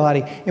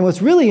everybody. And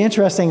what's really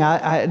interesting,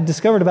 I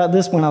discovered about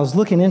this when I was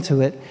looking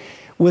into it,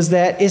 was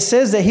that it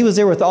says that he was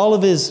there with all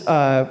of his,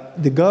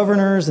 the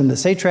governors and the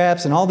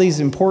satraps and all these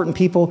important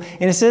people.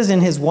 And it says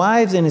in his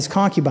wives and his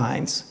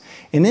concubines.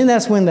 And then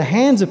that's when the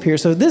hands appear.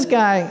 So this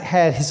guy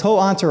had his whole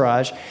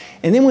entourage.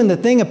 And then when the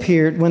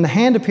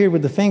hand appeared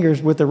with the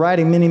fingers with the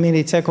writing, Mene,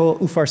 Mene, Tekel,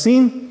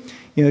 Upharsin,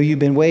 you've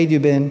been weighed,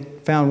 you've been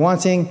found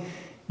wanting.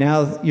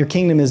 Now your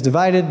kingdom is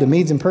divided. The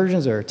Medes and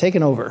Persians are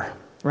taken over,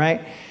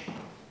 right?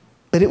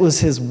 But it was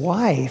his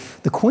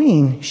wife, the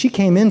queen, she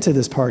came into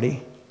this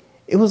party.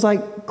 It was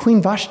like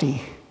Queen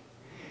Vashti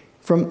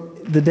from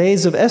the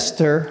days of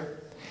Esther,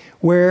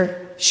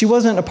 where she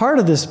wasn't a part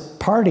of this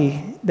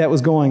party that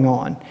was going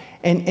on.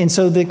 And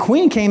so the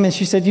queen came and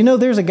she said,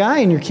 there's a guy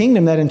in your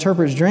kingdom that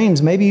interprets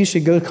dreams. Maybe you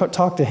should go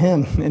talk to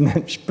him. And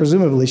then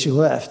presumably she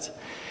left.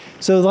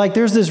 So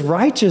there's this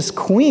righteous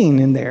queen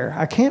in there.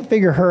 I can't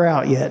figure her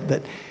out yet,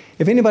 but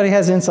if anybody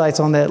has insights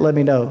on that, let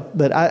me know.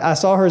 But I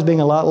saw her as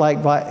being a lot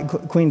like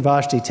Queen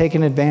Vashti,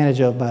 taken advantage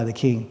of by the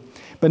king.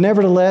 But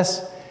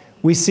nevertheless,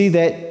 we see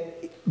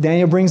that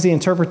Daniel brings the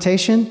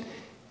interpretation.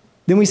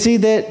 Then we see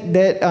that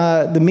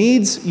the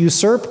Medes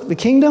usurp the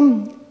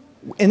kingdom.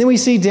 And then we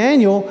see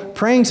Daniel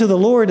praying to the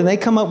Lord, and they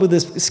come up with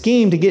this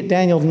scheme to get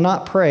Daniel to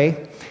not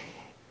pray.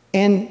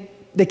 And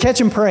they catch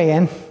him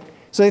praying.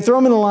 So they throw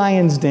him in the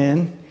lion's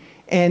den.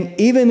 And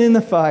even in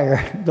the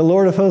fire, the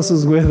Lord of hosts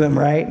was with him,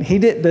 right?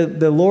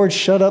 The Lord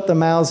shut up the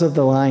mouths of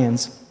the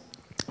lions.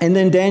 And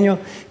then Daniel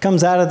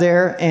comes out of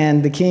there,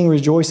 and the king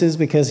rejoices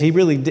because he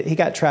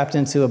got trapped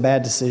into a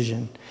bad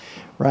decision,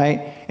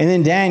 right? And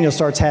then Daniel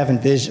starts having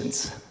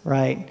visions,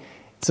 right?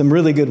 Some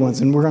really good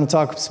ones, and we're going to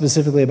talk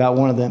specifically about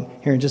one of them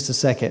here in just a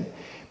second.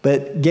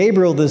 But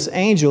Gabriel, this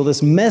angel,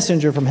 this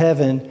messenger from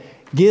heaven,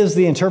 gives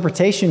the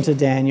interpretation to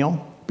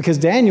Daniel because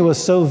Daniel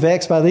was so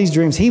vexed by these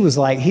dreams. He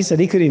said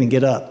he couldn't even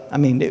get up. I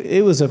mean,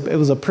 it was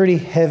a pretty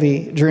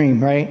heavy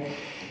dream, right?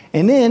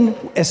 And then,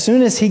 as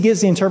soon as he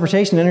gets the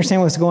interpretation to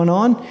understand what's going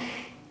on,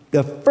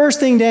 the first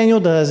thing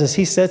Daniel does is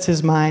he sets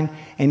his mind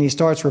and he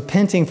starts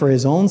repenting for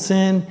his own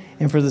sin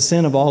and for the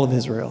sin of all of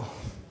Israel.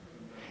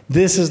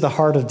 This is the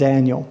heart of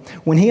Daniel.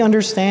 When he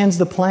understands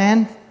the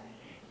plan,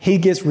 he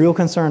gets real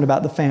concerned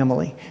about the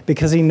family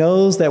because he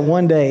knows that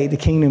one day the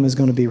kingdom is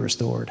going to be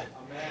restored.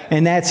 Amen.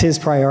 And that's his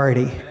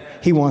priority. Amen.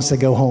 He wants to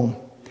go home.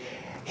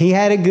 He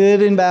had it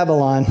good in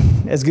Babylon,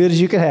 as good as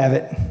you could have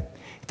it,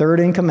 third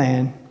in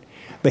command.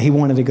 But he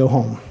wanted to go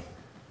home.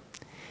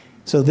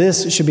 So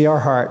this should be our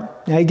heart.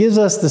 Now he gives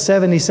us the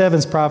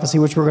 77th prophecy,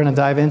 which we're going to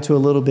dive into a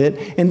little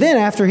bit. And then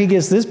after he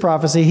gets this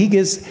prophecy, he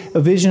gets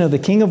a vision of the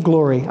King of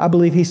Glory. I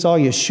believe he saw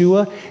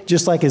Yeshua,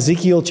 just like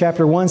Ezekiel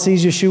chapter 1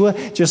 sees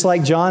Yeshua, just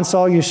like John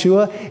saw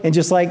Yeshua, and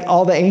just like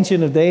all the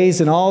Ancient of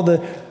Days and all the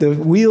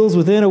wheels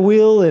within a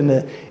wheel and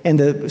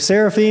the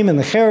seraphim and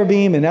the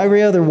cherubim and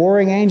every other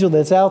warring angel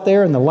that's out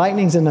there and the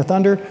lightnings and the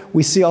thunder.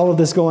 We see all of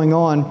this going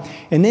on.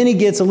 And then he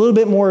gets a little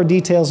bit more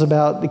details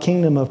about the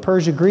kingdom of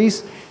Persia,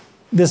 Greece,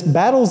 this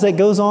battles that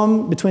goes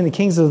on between the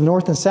kings of the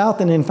north and south,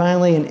 and then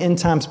finally an end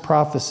times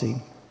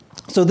prophecy.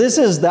 So this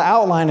is the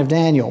outline of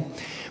Daniel.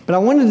 But I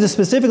wanted to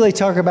specifically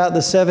talk about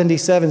the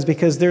 77s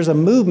because there's a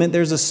movement,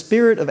 there's a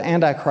spirit of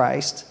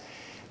Antichrist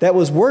that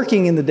was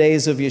working in the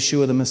days of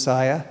Yeshua the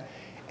Messiah,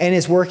 and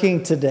it's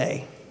working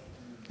today.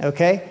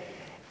 Okay?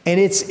 And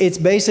it's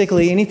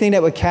basically anything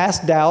that would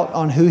cast doubt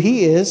on who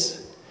he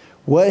is,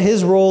 what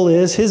his role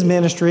is, his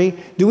ministry.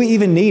 Do we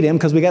even need him?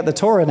 Because we got the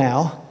Torah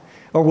now.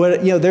 Or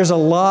what, there's a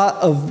lot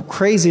of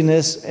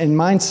craziness and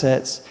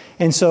mindsets.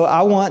 And so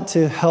I want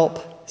to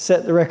help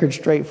set the record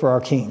straight for our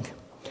King.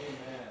 Amen.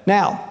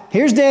 Now,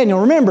 here's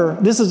Daniel. Remember,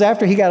 this is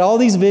after he got all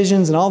these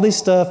visions and all this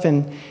stuff.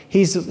 And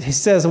he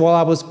says, while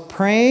I was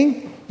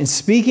praying and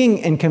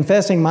speaking and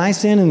confessing my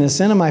sin and the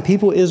sin of my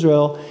people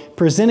Israel,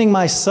 presenting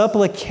my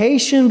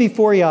supplication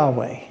before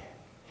Yahweh.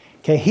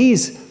 Okay,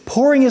 he's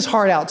pouring his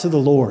heart out to the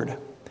Lord.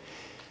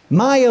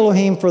 My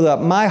Elohim, for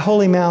my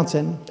holy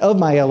mountain of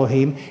my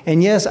Elohim.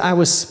 And yes, I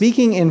was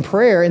speaking in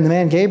prayer, and the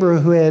man Gabriel,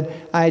 who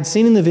I had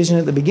seen in the vision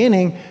at the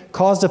beginning,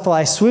 caused to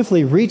fly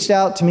swiftly, reached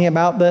out to me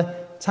about the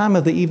time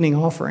of the evening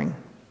offering.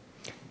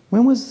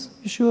 When was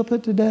Yeshua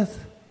put to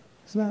death?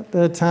 It's about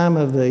the time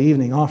of the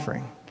evening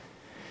offering.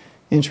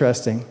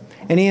 Interesting.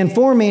 And he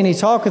informed me and he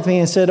talked with me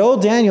and said, "Oh,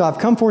 Daniel, I've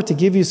come forth to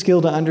give you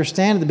skill to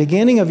understand. At the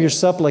beginning of your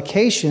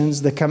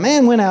supplications, the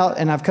command went out,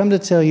 and I've come to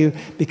tell you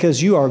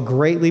because you are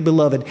greatly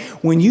beloved."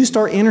 When you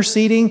start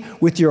interceding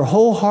with your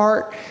whole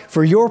heart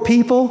for your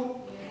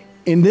people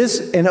in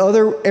this and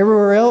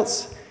everywhere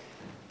else,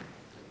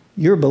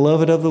 you're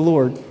beloved of the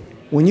Lord.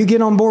 When you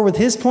get on board with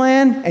His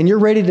plan and you're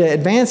ready to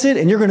advance it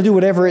and you're going to do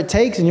whatever it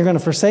takes and you're going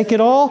to forsake it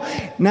all,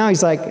 now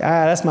He's like,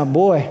 that's my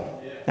boy.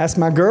 That's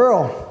my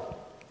girl.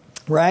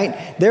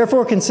 Right?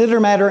 Therefore, consider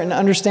matter and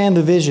understand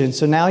the vision.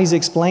 So now he's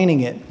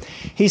explaining it.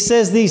 He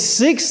says these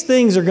 6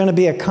 things are going to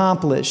be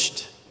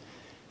accomplished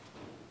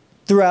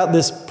throughout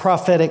this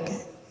prophetic.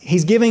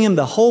 He's giving him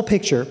the whole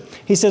picture.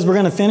 He says we're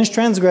going to finish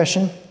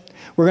transgression.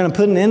 We're going to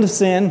put an end to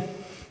sin.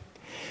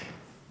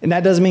 And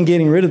that doesn't mean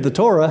getting rid of the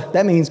Torah.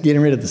 That means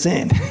getting rid of the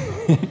sin.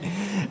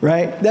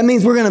 Right? That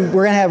means we're going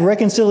to have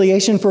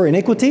reconciliation for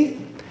iniquity.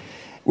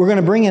 We're going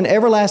to bring in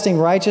everlasting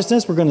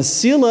righteousness. We're going to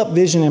seal up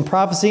vision and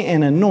prophecy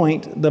and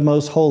anoint the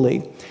most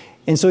holy.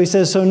 And so he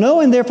says, so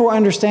know and therefore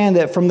understand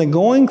that from the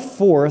going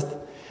forth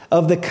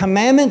of the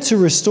commandment to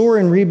restore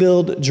and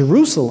rebuild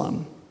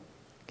Jerusalem.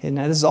 Okay,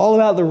 now this is all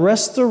about the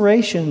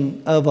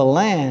restoration of a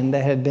land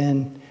that had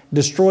been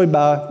destroyed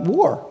by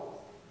war.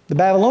 The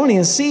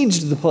Babylonians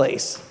sieged the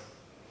place.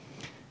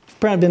 You've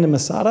probably been to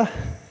Masada.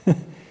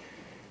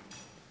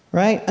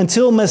 Right?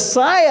 Until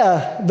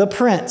Messiah, the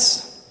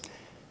Prince.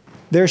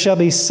 There shall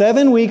be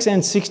 7 weeks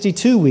and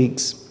 62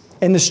 weeks,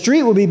 and the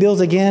street will be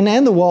built again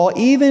and the wall,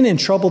 even in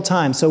troubled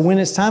times. So when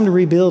it's time to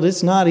rebuild,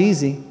 it's not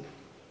easy.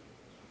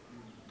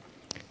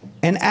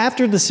 And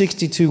after the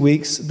 62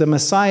 weeks, the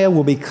Messiah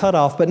will be cut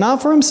off, but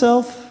not for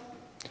himself.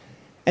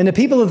 And the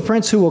people of the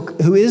prince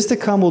who is to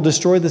come will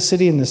destroy the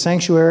city and the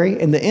sanctuary,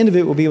 and the end of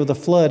it will be with a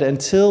flood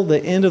until the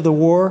end of the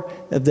war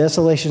of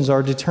desolations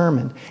are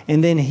determined.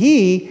 And then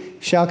he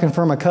shall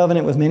confirm a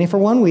covenant with many for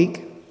 1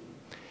 week.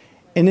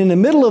 And in the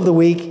middle of the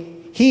week,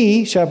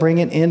 he shall bring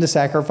an end to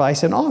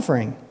sacrifice and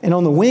offering. And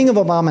on the wing of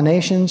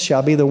abominations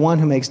shall be the one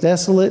who makes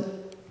desolate,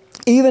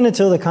 even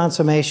until the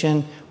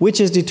consummation,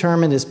 which is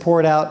determined, is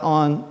poured out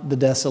on the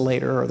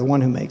desolator, or the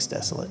one who makes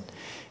desolate.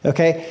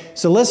 Okay,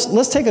 so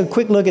let's take a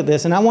quick look at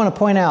this. And I want to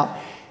point out,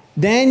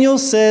 Daniel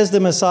says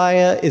the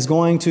Messiah is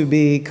going to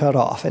be cut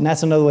off. And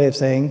that's another way of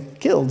saying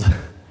killed.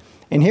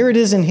 And here it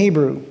is in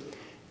Hebrew.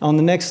 On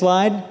the next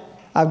slide,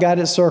 I've got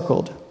it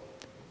circled.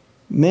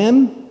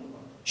 Mem,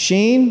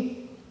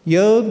 Shin,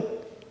 Yod,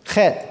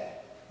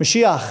 Chet,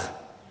 Mashiach.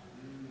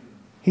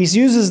 He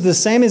uses the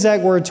same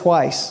exact word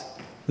twice.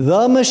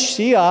 The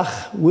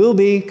Mashiach will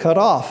be cut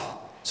off.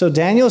 So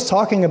Daniel is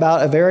talking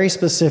about a very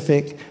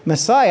specific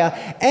Messiah,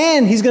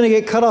 and he's going to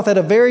get cut off at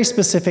a very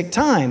specific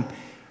time.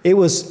 It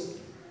was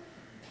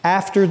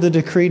after the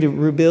decree to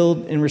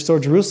rebuild and restore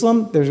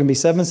Jerusalem. There's going to be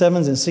 7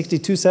 sevens and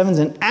 62 sevens,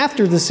 and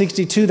after the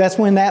 62, that's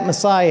when that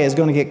Messiah is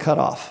going to get cut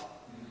off.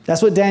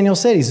 That's what Daniel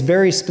said. He's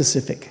very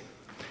specific.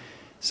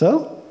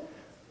 So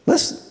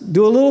let's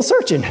do a little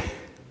searching.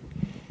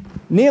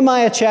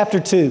 Nehemiah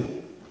chapter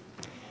 2.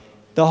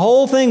 The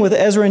whole thing with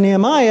Ezra and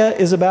Nehemiah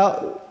is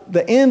about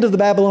the end of the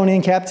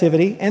Babylonian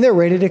captivity, and they're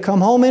ready to come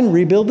home and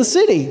rebuild the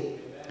city.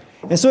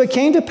 And so it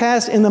came to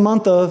pass in the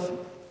month of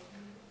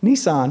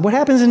Nisan. What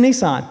happens in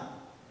Nisan?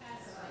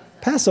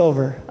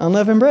 Passover,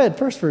 unleavened bread,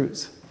 first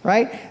fruits,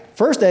 right?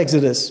 First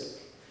Exodus.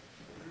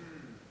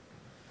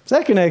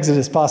 Second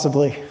Exodus,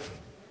 possibly.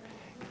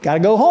 Got to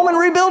go home and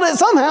rebuild it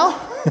somehow.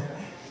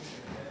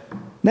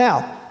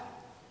 Now,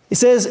 it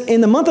says,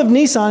 in the month of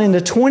Nisan, in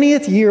the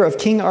 20th year of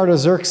King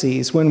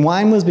Artaxerxes, when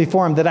wine was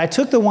before him, that I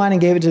took the wine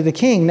and gave it to the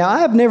king. Now, I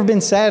have never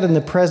been sad in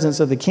the presence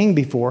of the king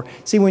before.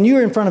 See, when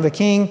you're in front of a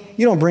king,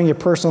 you don't bring your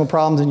personal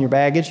problems and your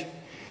baggage.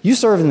 You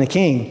serve in the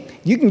king.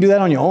 You can do that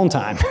on your own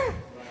time,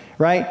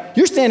 right?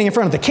 You're standing in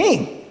front of the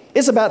king.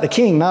 It's about the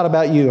king, not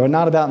about you or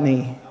not about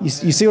me. You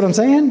see what I'm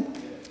saying?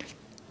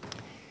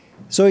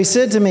 So he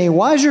said to me,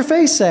 why is your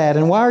face sad?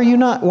 And why are you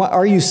not?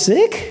 Are you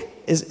sick?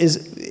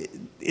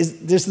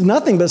 There's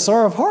nothing but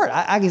sorrow of heart.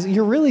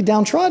 You're really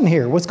downtrodden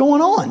here. What's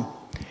going on?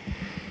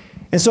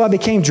 And so I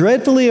became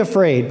dreadfully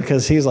afraid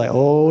because he's like,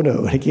 oh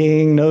no, the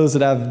king knows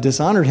that I've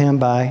dishonored him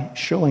by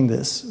showing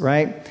this,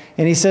 right?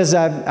 And he says,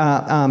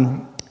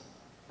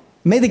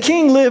 may the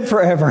king live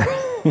forever.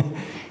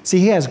 See,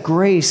 he has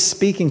grace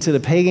speaking to the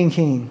pagan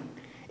king,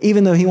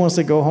 even though he wants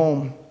to go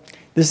home.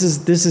 This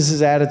is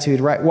his attitude,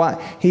 right?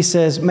 Why? He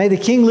says, may the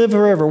king live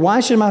forever.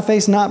 Why should my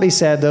face not be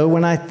sad, though,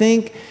 when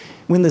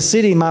the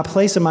city, my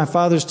place of my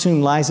father's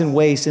tomb, lies in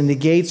waste and the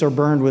gates are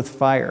burned with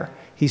fire?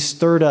 He's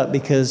stirred up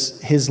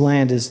because his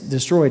land is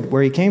destroyed,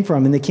 where he came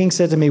from. And the king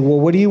said to me, well,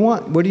 what do you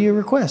want? What do you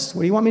request?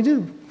 What do you want me to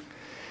do?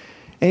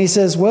 And he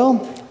says,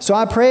 well, so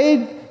I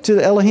prayed to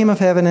the Elohim of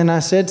heaven, and I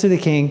said to the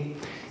king,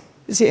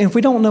 see, if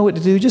we don't know what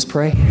to do, just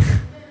pray.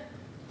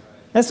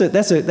 That's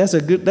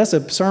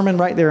a sermon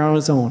right there on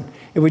its own.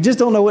 If we just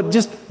don't know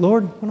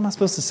Lord, what am I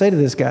supposed to say to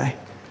this guy?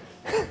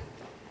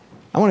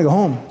 I want to go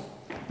home.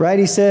 right?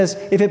 He says,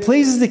 if it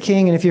pleases the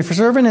king and if your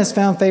servant has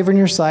found favor in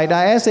your sight,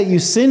 I ask that you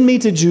send me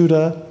to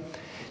Judah,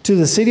 to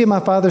the city of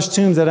my father's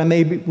tomb, that I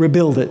may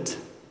rebuild it.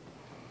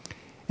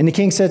 And the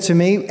king said to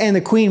me, and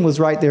the queen was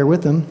right there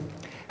with him,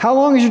 how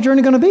long is your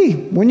journey going to be?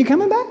 When are you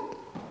coming back?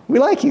 We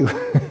like you,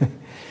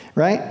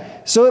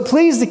 right? So it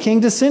pleased the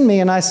king to send me,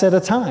 and I set a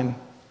time.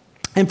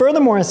 And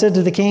furthermore, I said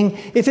to the king,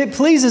 if it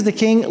pleases the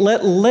king,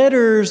 let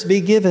letters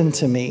be given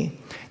to me,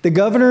 the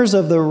governors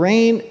of the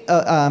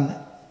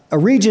a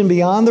region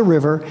beyond the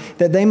river,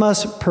 that they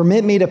must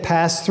permit me to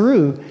pass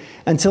through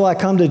until I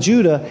come to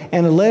Judah,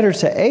 and a letter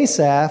to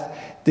Asaph,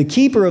 the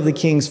keeper of the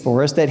king's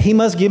forest, that he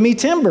must give me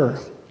timber.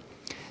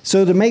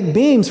 So to make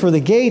beams for the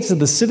gates of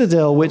the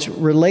citadel, which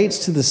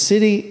relates to the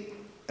city,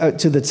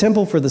 to the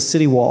temple for the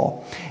city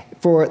wall,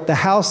 for the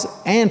house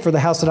and for the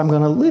house that I'm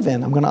going to live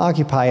in. I'm going to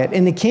occupy it.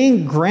 And the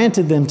king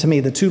granted them to me,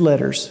 the 2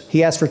 letters.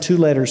 He asked for 2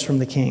 letters from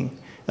the king,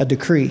 a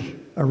decree,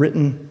 a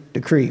written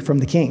decree from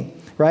the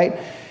king, right?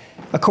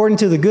 According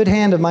to the good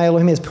hand of my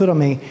Elohim has put on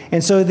me.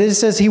 And so this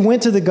says he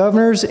went to the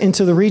governors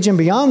into the region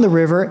beyond the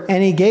river,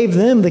 and he gave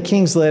them the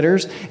king's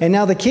letters. And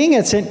now the king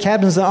had sent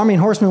captains of the army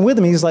and horsemen with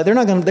him. He's like, they're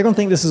going to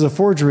think this is a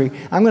forgery.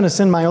 I'm going to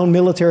send my own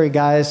military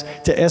guys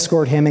to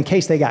escort him in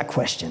case they got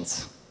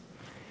questions,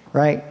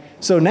 right?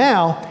 So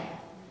now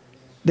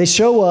they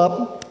show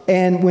up,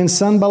 and when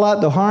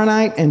Sanballat the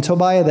Horonite and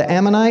Tobiah the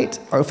Ammonite,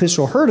 our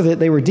official, heard of it,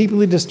 they were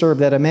deeply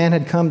disturbed that a man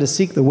had come to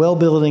seek the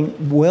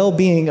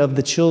well-being of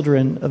the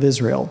children of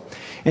Israel.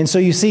 And so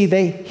you see,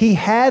 he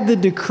had the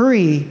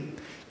decree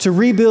to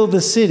rebuild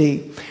the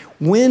city.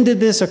 When did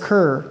this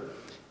occur?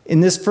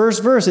 In this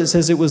first verse, it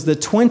says it was the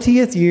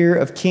 20th year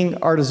of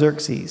King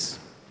Artaxerxes.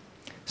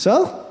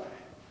 So,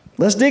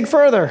 let's dig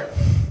further.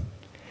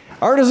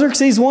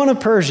 Artaxerxes I of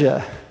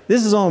Persia.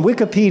 This is on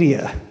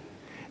Wikipedia.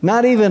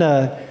 Not even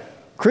a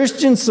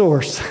Christian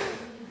source.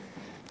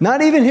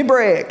 Not even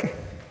Hebraic.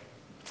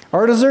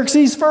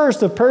 Artaxerxes I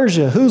of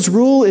Persia, whose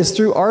rule is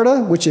through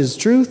Arta, which is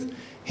truth.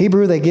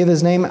 Hebrew, they give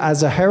his name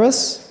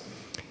Ahasuerus.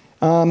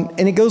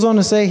 And it goes on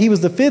to say he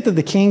was the 5th of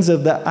the kings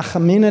of the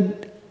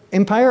Achaemenid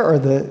Empire, or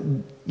the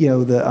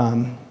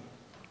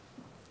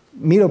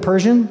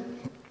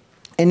Medo-Persian.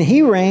 And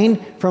he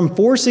reigned from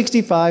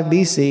 465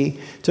 BC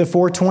to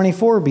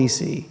 424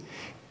 BC.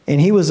 And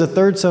he was the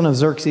 3rd son of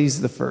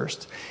Xerxes I.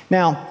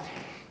 Now,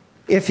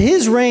 if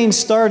his reign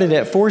started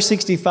at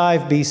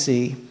 465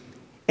 BC,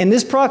 and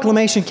this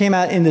proclamation came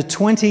out in the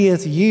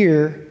 20th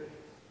year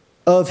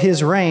of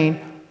his reign,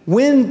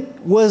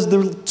 when was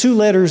the 2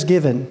 letters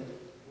given?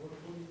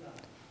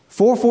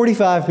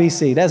 445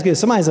 BC. That's good.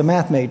 Somebody's a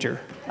math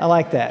major. I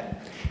like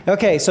that.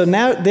 Okay, so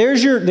now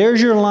there's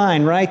your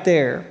line right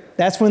there.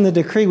 That's when the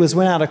decree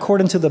went out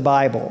according to the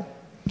Bible.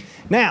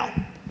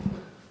 Now,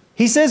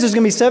 he says there's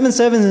going to be 7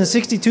 sevens and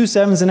 62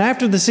 sevens, and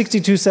after the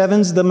 62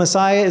 sevens, the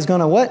Messiah is going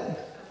to what?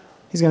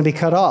 He's going to be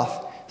cut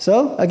off.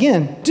 So,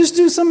 again, just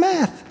do some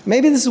math.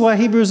 Maybe this is why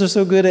Hebrews are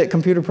so good at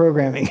computer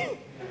programming.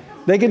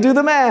 They can do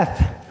the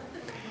math.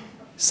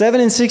 7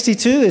 and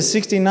 62 is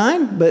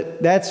 69,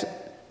 but that's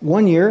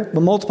 1 year.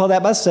 But multiply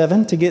that by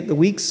 7 to get the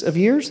weeks of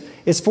years.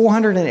 It's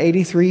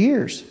 483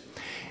 years.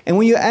 And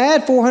when you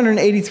add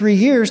 483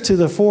 years to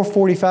the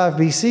 445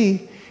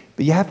 BC,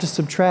 but you have to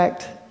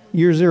subtract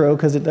year 0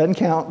 because it doesn't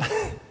count.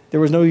 There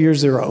was no year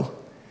 0.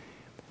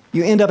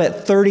 You end up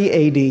at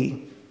 30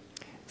 AD.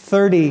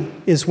 30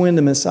 is when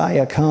the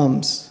Messiah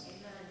comes.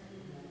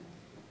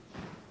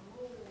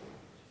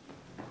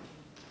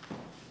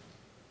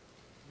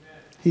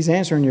 He's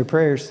answering your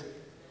prayers.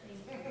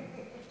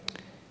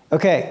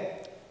 Okay,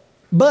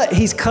 but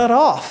he's cut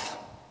off.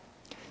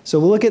 So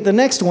we'll look at the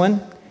next one,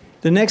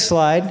 the next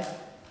slide.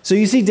 So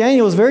you see,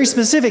 Daniel was very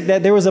specific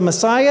that there was a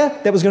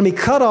Messiah that was going to be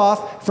cut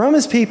off from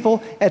his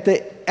people at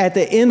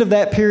the end of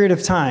that period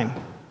of time.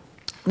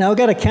 Now we've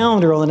got a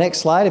calendar on the next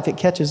slide if it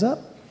catches up.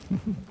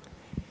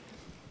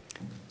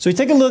 So we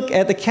take a look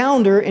at the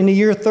calendar in the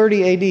year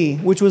 30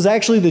 AD, which was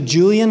actually the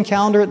Julian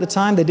calendar at the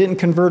time. They didn't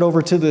convert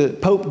over to the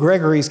Pope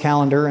Gregory's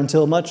calendar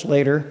until much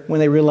later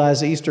when they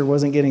realized Easter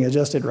wasn't getting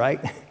adjusted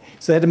right.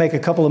 So they had to make a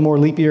couple of more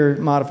leap year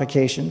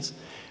modifications.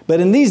 But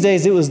in these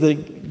days, it was the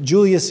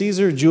Julius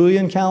Caesar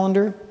Julian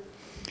calendar.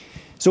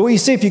 So what you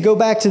see, if you go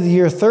back to the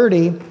year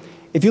 30,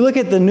 if you look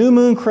at the new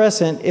moon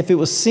crescent, if it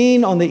was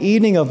seen on the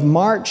evening of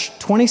March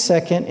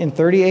 22nd in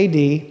 30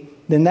 AD,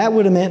 then that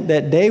would have meant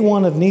that day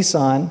 1 of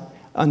Nisan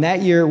on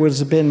that year would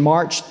have been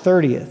March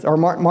 30th or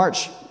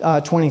March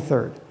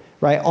 23rd,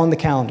 right, on the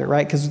calendar,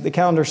 right? Because the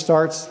calendar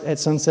starts at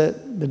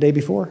sunset the day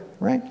before,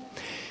 right?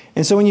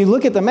 And so when you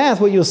look at the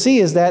math, what you'll see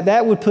is that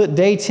that would put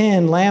day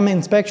 10, Lamb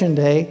Inspection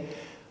Day,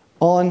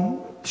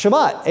 on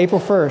Shabbat,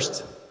 April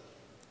 1st.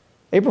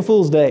 April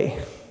Fool's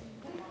Day.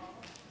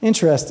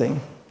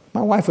 Interesting.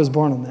 My wife was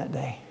born on that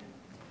day.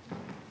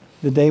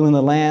 The day when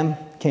the lamb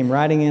came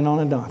riding in on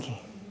a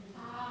donkey.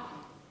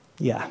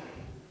 Yeah.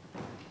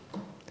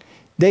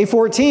 Day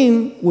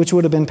 14, which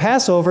would have been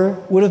Passover,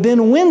 would have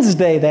been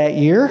Wednesday that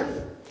year,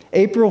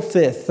 April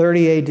 5th,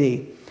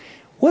 30 AD.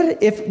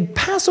 What if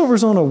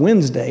Passover's on a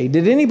Wednesday?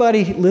 Did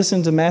anybody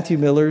listen to Matthew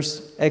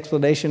Miller's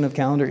explanation of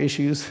calendar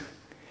issues?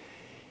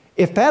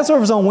 If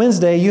Passover is on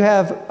Wednesday, you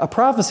have a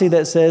prophecy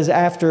that says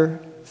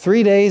after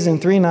 3 days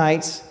and 3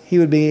 nights, he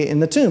would be in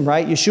the tomb,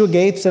 right?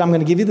 Yeshua said, I'm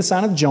going to give you the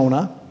sign of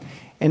Jonah.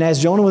 And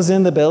as Jonah was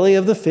in the belly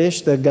of the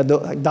fish, the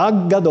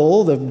Dag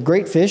Gadol, the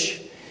great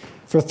fish,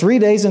 for 3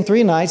 days and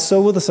 3 nights,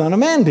 so will the Son of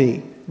Man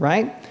be,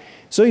 right?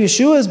 So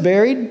Yeshua is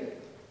buried.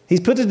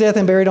 He's put to death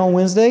and buried on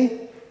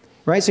Wednesday,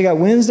 right? So you got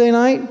Wednesday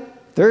night,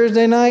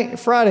 Thursday night,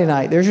 Friday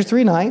night. There's your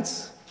 3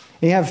 nights.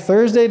 And you have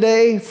Thursday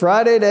day,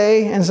 Friday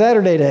day, and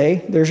Saturday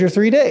day. There's your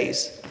 3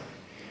 days.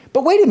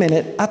 But wait a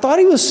minute. I thought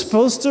he was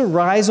supposed to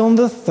rise on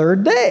the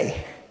 3rd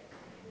day.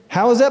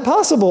 How is that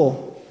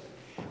possible?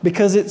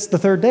 Because it's the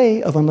 3rd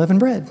day of unleavened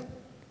bread.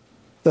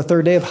 The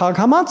 3rd day of Hag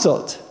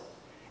HaMatzot.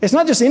 It's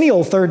not just any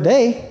old 3rd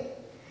day.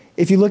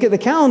 If you look at the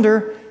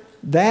calendar,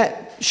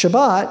 that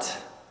Shabbat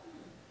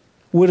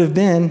would have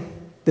been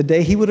the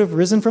day he would have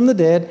risen from the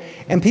dead.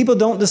 And people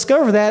don't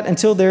discover that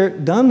until they're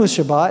done with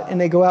Shabbat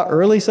and they go out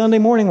early Sunday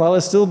morning while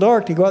it's still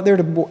dark to go out there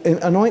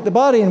to anoint the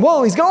body and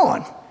whoa, he's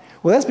gone.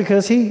 Well, that's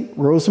because he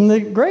rose from the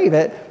grave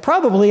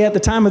probably at the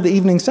time of the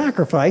evening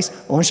sacrifice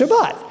on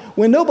Shabbat,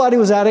 when nobody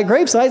was out at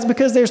grave sites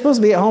because they're supposed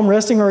to be at home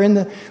resting or in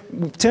the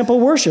temple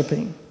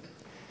worshiping.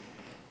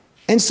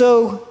 And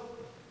so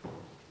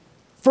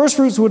first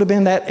fruits would have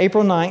been that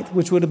April 9th,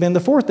 which would have been the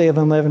 4th day of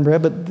unleavened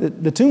bread,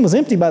 but the tomb was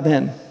empty by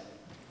then.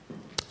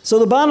 So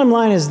the bottom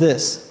line is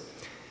this,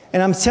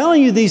 and I'm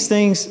telling you these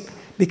things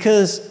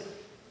because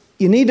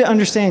you need to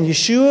understand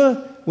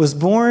Yeshua was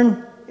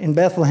born in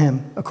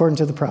Bethlehem according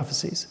to the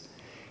prophecies.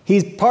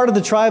 He's part of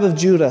the tribe of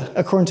Judah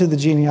according to the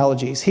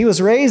genealogies. He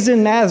was raised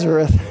in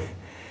Nazareth.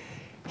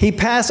 He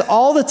passed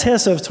all the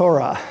tests of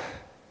Torah,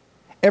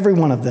 every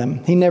one of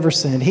them. He never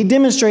sinned. He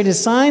demonstrated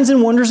signs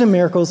and wonders and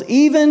miracles,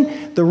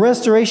 even the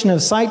restoration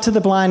of sight to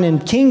the blind.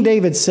 And King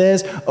David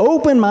says,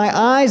 open my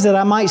eyes that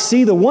I might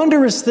see the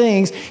wondrous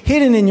things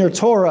hidden in your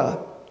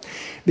Torah.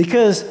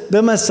 Because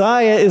the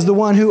Messiah is the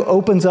one who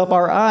opens up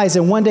our eyes.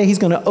 And one day he's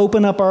going to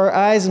open up our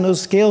eyes and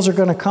those scales are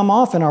going to come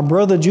off. And our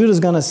brother Judah is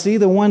going to see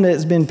the one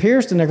that's been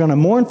pierced and they're going to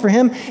mourn for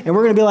him. And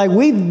we're going to be like,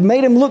 we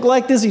made him look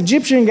like this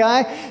Egyptian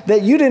guy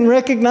that you didn't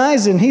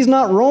recognize. And he's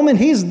not Roman.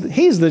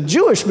 He's the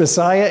Jewish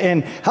Messiah.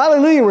 And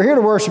hallelujah, we're here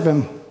to worship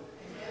him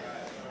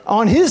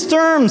on his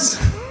terms.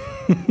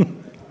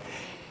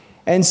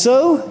 And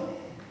so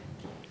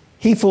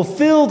he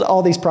fulfilled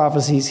all these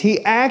prophecies.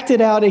 He acted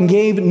out and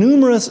gave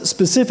numerous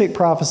specific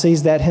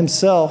prophecies that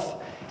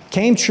himself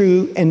came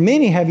true, and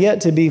many have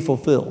yet to be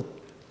fulfilled.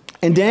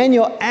 And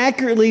Daniel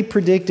accurately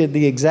predicted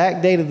the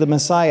exact date of the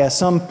Messiah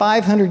some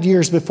 500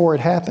 years before it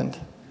happened.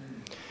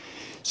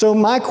 So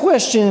my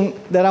question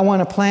that I want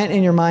to plant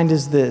in your mind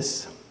is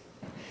this.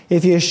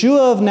 If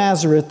Yeshua of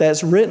Nazareth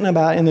that's written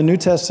about in the New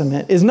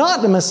Testament is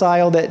not the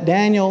Messiah that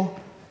Daniel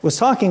was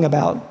talking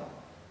about,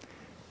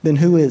 then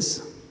who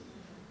is?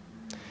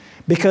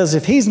 Because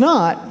if he's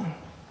not,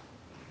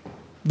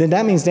 then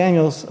that means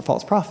Daniel's a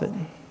false prophet.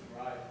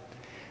 Right.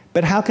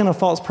 But how can a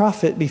false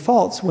prophet be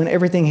false when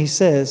everything he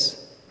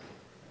says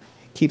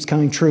keeps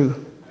coming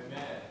true?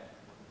 Amen.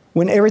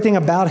 When everything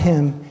about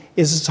him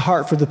is his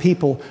heart for the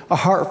people, a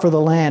heart for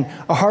the land,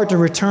 a heart to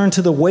return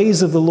to the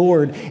ways of the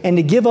Lord and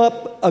to give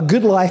up a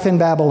good life in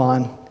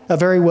Babylon, a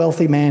very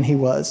wealthy man he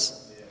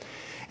was. Yeah.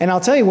 And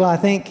I'll tell you what I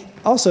think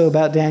also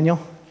about Daniel.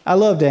 I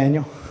love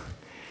Daniel.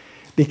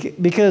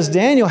 Because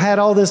Daniel had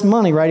all this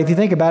money, right, if you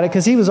think about it,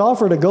 because he was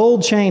offered a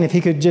gold chain if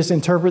he could just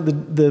interpret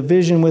the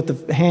vision with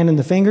the hand and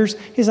the fingers.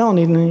 He said, I don't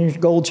need any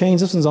gold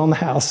chains. This one's on the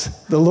house.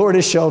 The Lord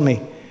has shown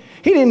me.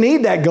 He didn't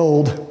need that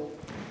gold.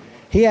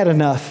 He had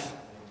enough.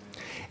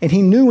 And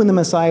he knew when the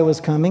Messiah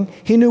was coming.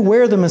 He knew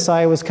where the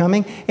Messiah was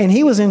coming. And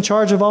he was in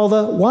charge of all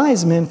the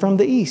wise men from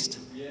the east.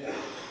 Yeah.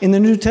 In the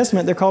New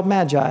Testament, they're called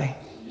magi.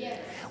 Yeah.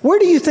 Where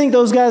do you think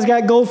those guys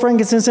got gold,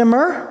 frankincense, and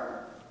myrrh?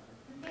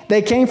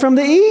 They came from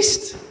the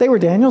east. They were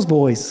Daniel's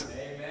boys.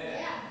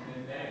 Amen.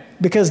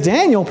 Because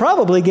Daniel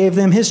probably gave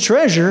them his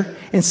treasure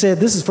and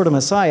said, this is for the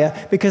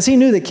Messiah, because he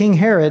knew that King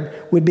Herod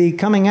would be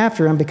coming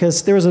after him,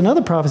 because there was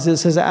another prophecy that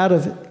says, out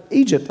of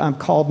Egypt I'm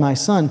called my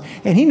son.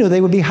 And he knew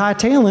they would be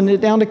hightailing it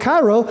down to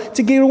Cairo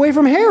to get away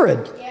from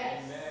Herod.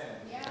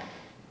 Yes.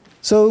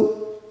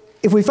 So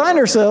if we find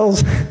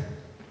ourselves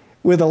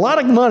with a lot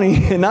of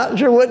money and not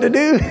sure what to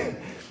do,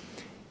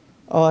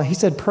 he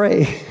said,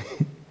 pray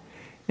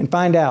and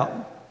find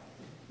out.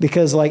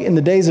 Because like in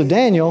the days of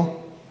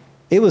Daniel,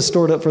 it was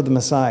stored up for the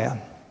Messiah.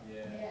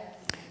 Yeah.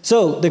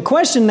 So the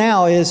question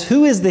now is,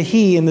 who is the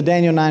he in the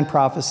Daniel 9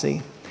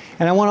 prophecy?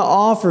 And I want to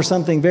offer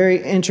something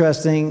very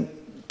interesting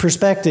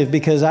perspective,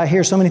 because I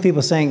hear so many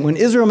people saying, when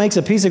Israel makes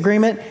a peace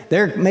agreement,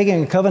 they're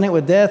making a covenant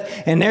with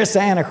death, and they're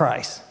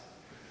Antichrist.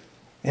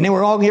 And then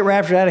we're all going to get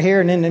raptured out of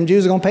here, and then them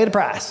Jews are going to pay the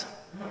price.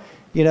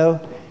 You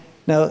know?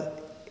 No,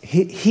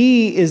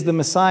 he is the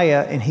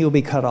Messiah, and he will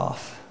be cut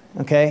off.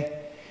 Okay?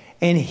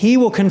 And he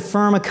will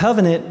confirm a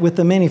covenant with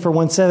the many for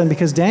 1/7,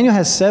 because Daniel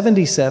has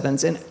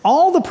 77s. And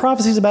all the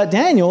prophecies about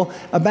Daniel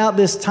about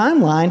this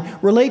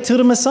timeline relate to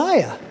the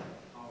Messiah.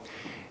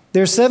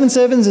 There's 7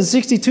 sevens and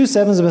 62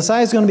 sevens. The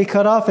Messiah is going to be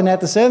cut off, and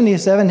at the 70th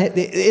seven,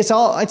 it's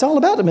all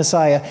about the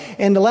Messiah.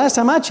 And the last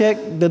time I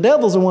checked, the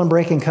devil's the one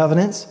breaking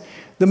covenants.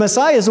 The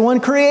Messiah is the one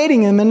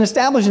creating them and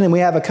establishing them. We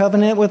have a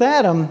covenant with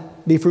Adam,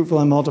 be fruitful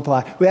and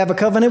multiply. We have a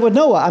covenant with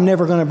Noah. I'm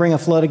never going to bring a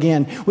flood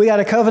again. We got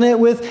a covenant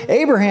with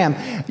Abraham.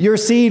 Your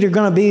seed are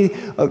going to be,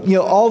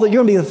 you're going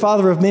to be the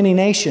father of many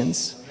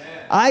nations.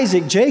 Amen.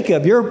 Isaac,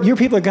 Jacob, your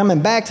people are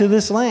coming back to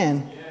this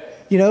land.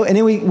 Yes. And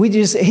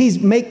then he's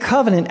make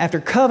covenant after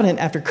covenant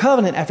after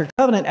covenant after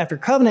covenant after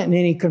covenant, and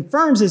then he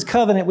confirms his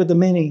covenant with the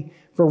many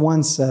for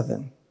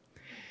 1/7.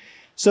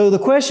 So the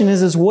question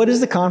is what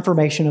is the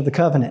confirmation of the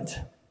covenant?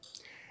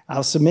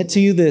 I'll submit to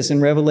you this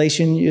in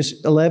Revelation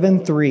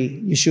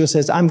 11:3. Yeshua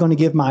says, I'm going to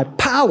give my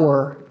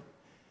power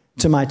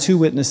to my 2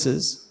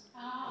 witnesses.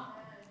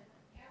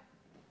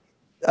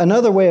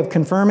 Another way of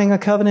confirming a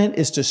covenant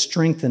is to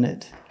strengthen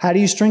it. How do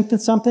you strengthen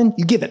something?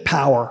 You give it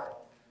power.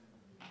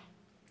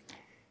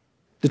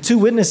 The 2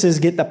 witnesses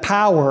get the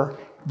power.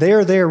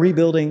 They're there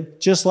rebuilding,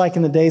 just like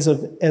in the days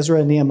of Ezra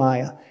and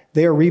Nehemiah.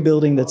 They're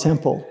rebuilding the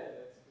temple.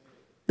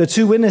 The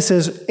 2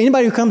 witnesses,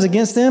 anybody who comes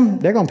against them,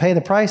 they're going to pay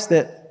the price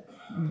that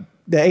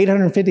the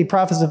 850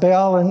 prophets of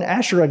Baal and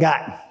Asherah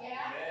got. Yeah.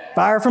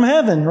 Fire from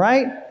heaven,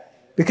 right?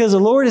 Because the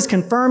Lord is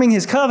confirming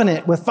his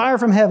covenant with fire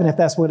from heaven if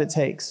that's what it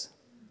takes.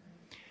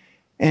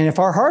 And if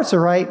our hearts are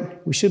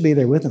right, we should be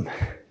there with him.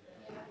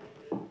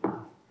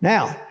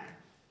 Now,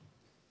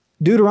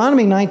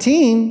 Deuteronomy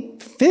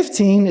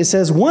 19:15, it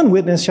says, 1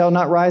 witness shall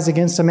not rise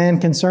against a man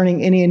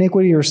concerning any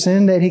iniquity or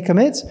sin that he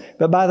commits,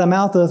 but by the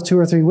mouth of 2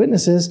 or 3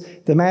 witnesses,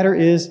 the matter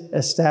is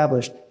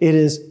established. It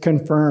is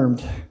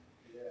confirmed.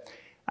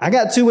 I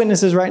got 2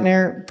 witnesses right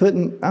there.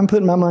 I'm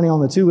putting my money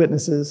on the 2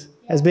 witnesses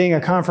as being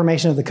a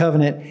confirmation of the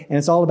covenant, and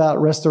it's all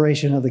about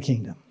restoration of the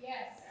kingdom. Yes.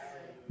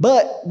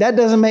 But that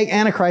doesn't make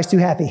Antichrist too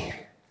happy,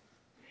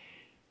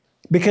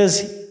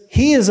 because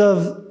he is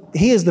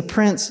the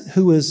prince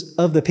who is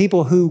of the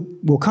people who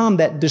will come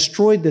that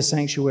destroyed the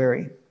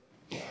sanctuary.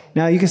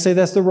 Now you can say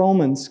that's the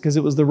Romans, because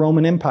it was the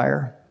Roman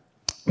Empire,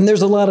 and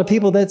there's a lot of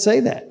people that say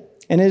that.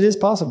 And it is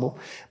possible.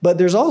 But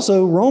there's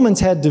also, Romans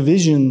had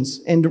divisions,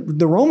 and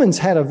the Romans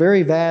had a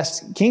very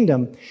vast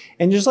kingdom.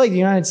 And just like the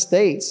United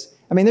States,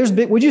 I mean,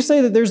 would you say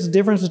that there's a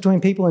difference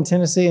between people in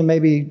Tennessee and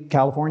maybe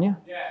California?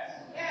 Yes.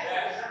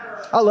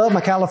 Yes. I love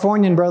my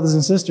Californian brothers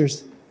and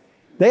sisters.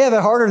 They have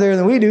it harder there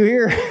than we do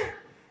here.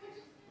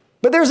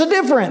 But there's a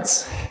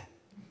difference.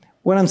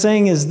 What I'm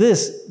saying is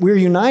this: we're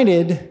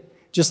united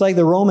just like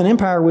the Roman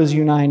Empire was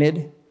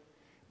united.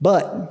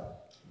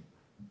 But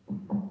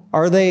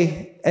are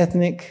they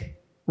ethnic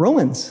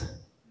Romans?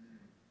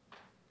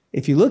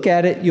 If you look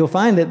at it, you'll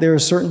find that there are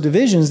certain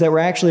divisions that were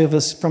actually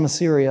from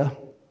Assyria.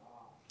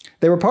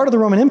 They were part of the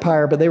Roman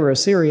Empire, but they were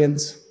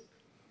Assyrians.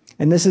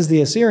 And this is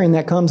the Assyrian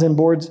that comes and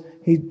boards,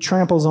 he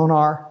tramples on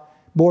our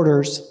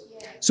borders.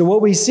 So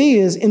what we see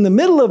is in the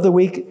middle of the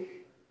week,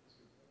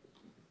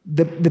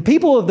 the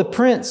people of the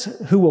prince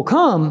who will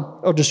come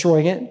are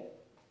destroying it.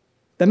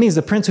 That means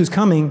the prince who's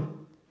coming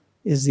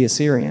is the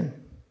Assyrian.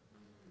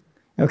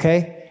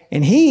 Okay?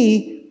 And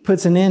he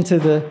puts an end to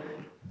the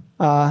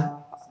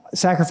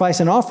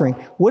sacrifice and offering.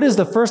 What is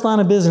the first line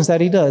of business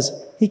that he does?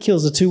 He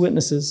kills the 2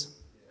 witnesses.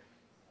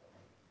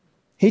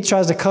 He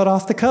tries to cut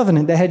off the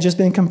covenant that had just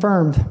been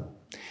confirmed.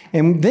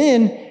 And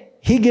then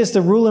he gets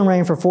to rule and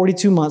reign for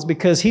 42 months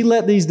because he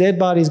let these dead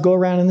bodies go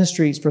around in the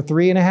streets for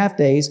 3.5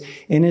 days.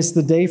 And it's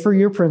the day for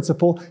your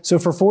principle. So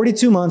for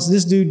 42 months,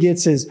 this dude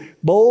gets his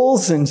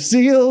bowls and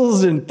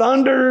seals and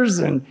thunders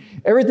and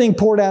everything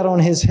poured out on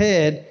his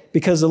head,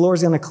 because the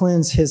Lord's going to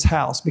cleanse his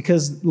house,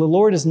 because the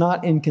Lord is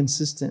not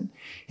inconsistent.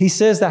 He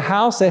says the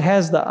house that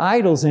has the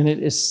idols in it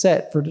is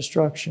set for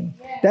destruction.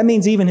 Yes. That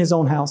means even his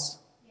own house.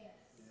 Yes.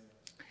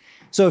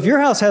 So if your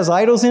house has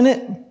idols in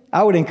it,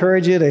 I would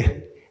encourage you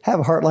to have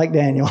a heart like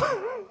Daniel.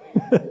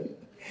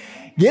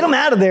 Get them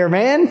out of there,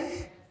 man.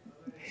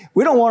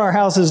 We don't want our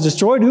houses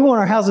destroyed. We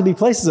want our houses to be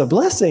places of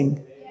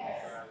blessing.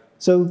 Yes.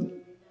 So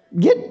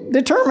get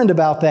determined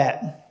about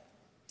that.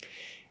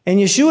 And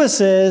Yeshua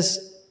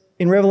says,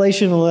 in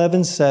Revelation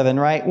 11:7,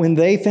 right, when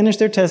they finish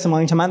their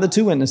testimony, talking about the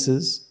 2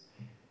 witnesses,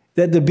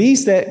 that the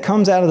beast that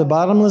comes out of the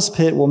bottomless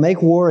pit will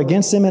make war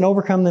against them and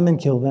overcome them and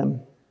kill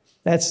them.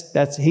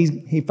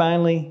 He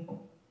finally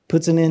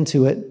puts an end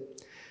to it.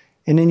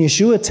 And then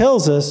Yeshua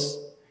tells us,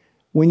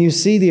 when you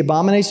see the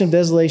abomination of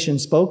desolation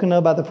spoken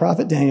of by the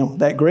prophet Daniel,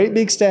 that great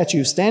big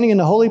statue standing in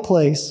the holy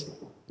place,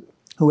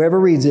 whoever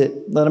reads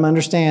it, let them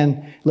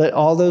understand, let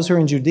all those who are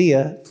in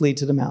Judea flee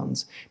to the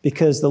mountains,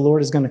 because the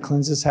Lord is going to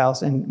cleanse his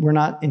house, and we're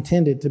not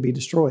intended to be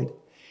destroyed.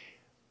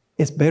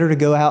 It's better to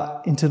go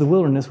out into the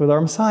wilderness with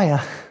our Messiah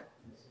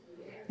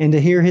and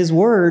to hear his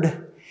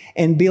word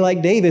and be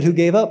like David, who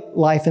gave up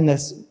life in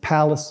this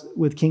palace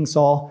with King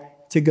Saul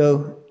to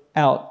go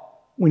out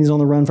when he's on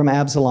the run from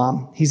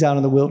Absalom. He's out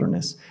in the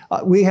wilderness.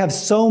 We have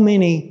so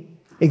many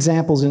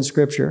examples in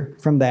Scripture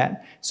from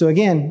that. So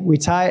again, we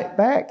tie it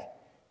back.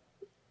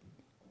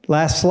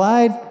 Last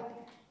slide.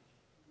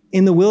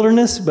 In the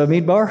wilderness,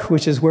 Bamidbar,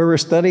 which is where we're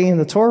studying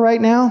the Torah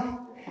right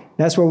now,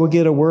 that's where we'll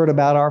get a word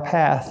about our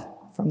path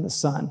from the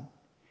sun.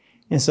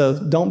 And so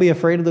don't be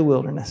afraid of the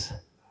wilderness.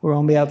 We're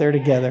going to be out there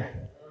together.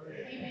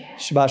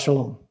 Shabbat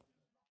shalom.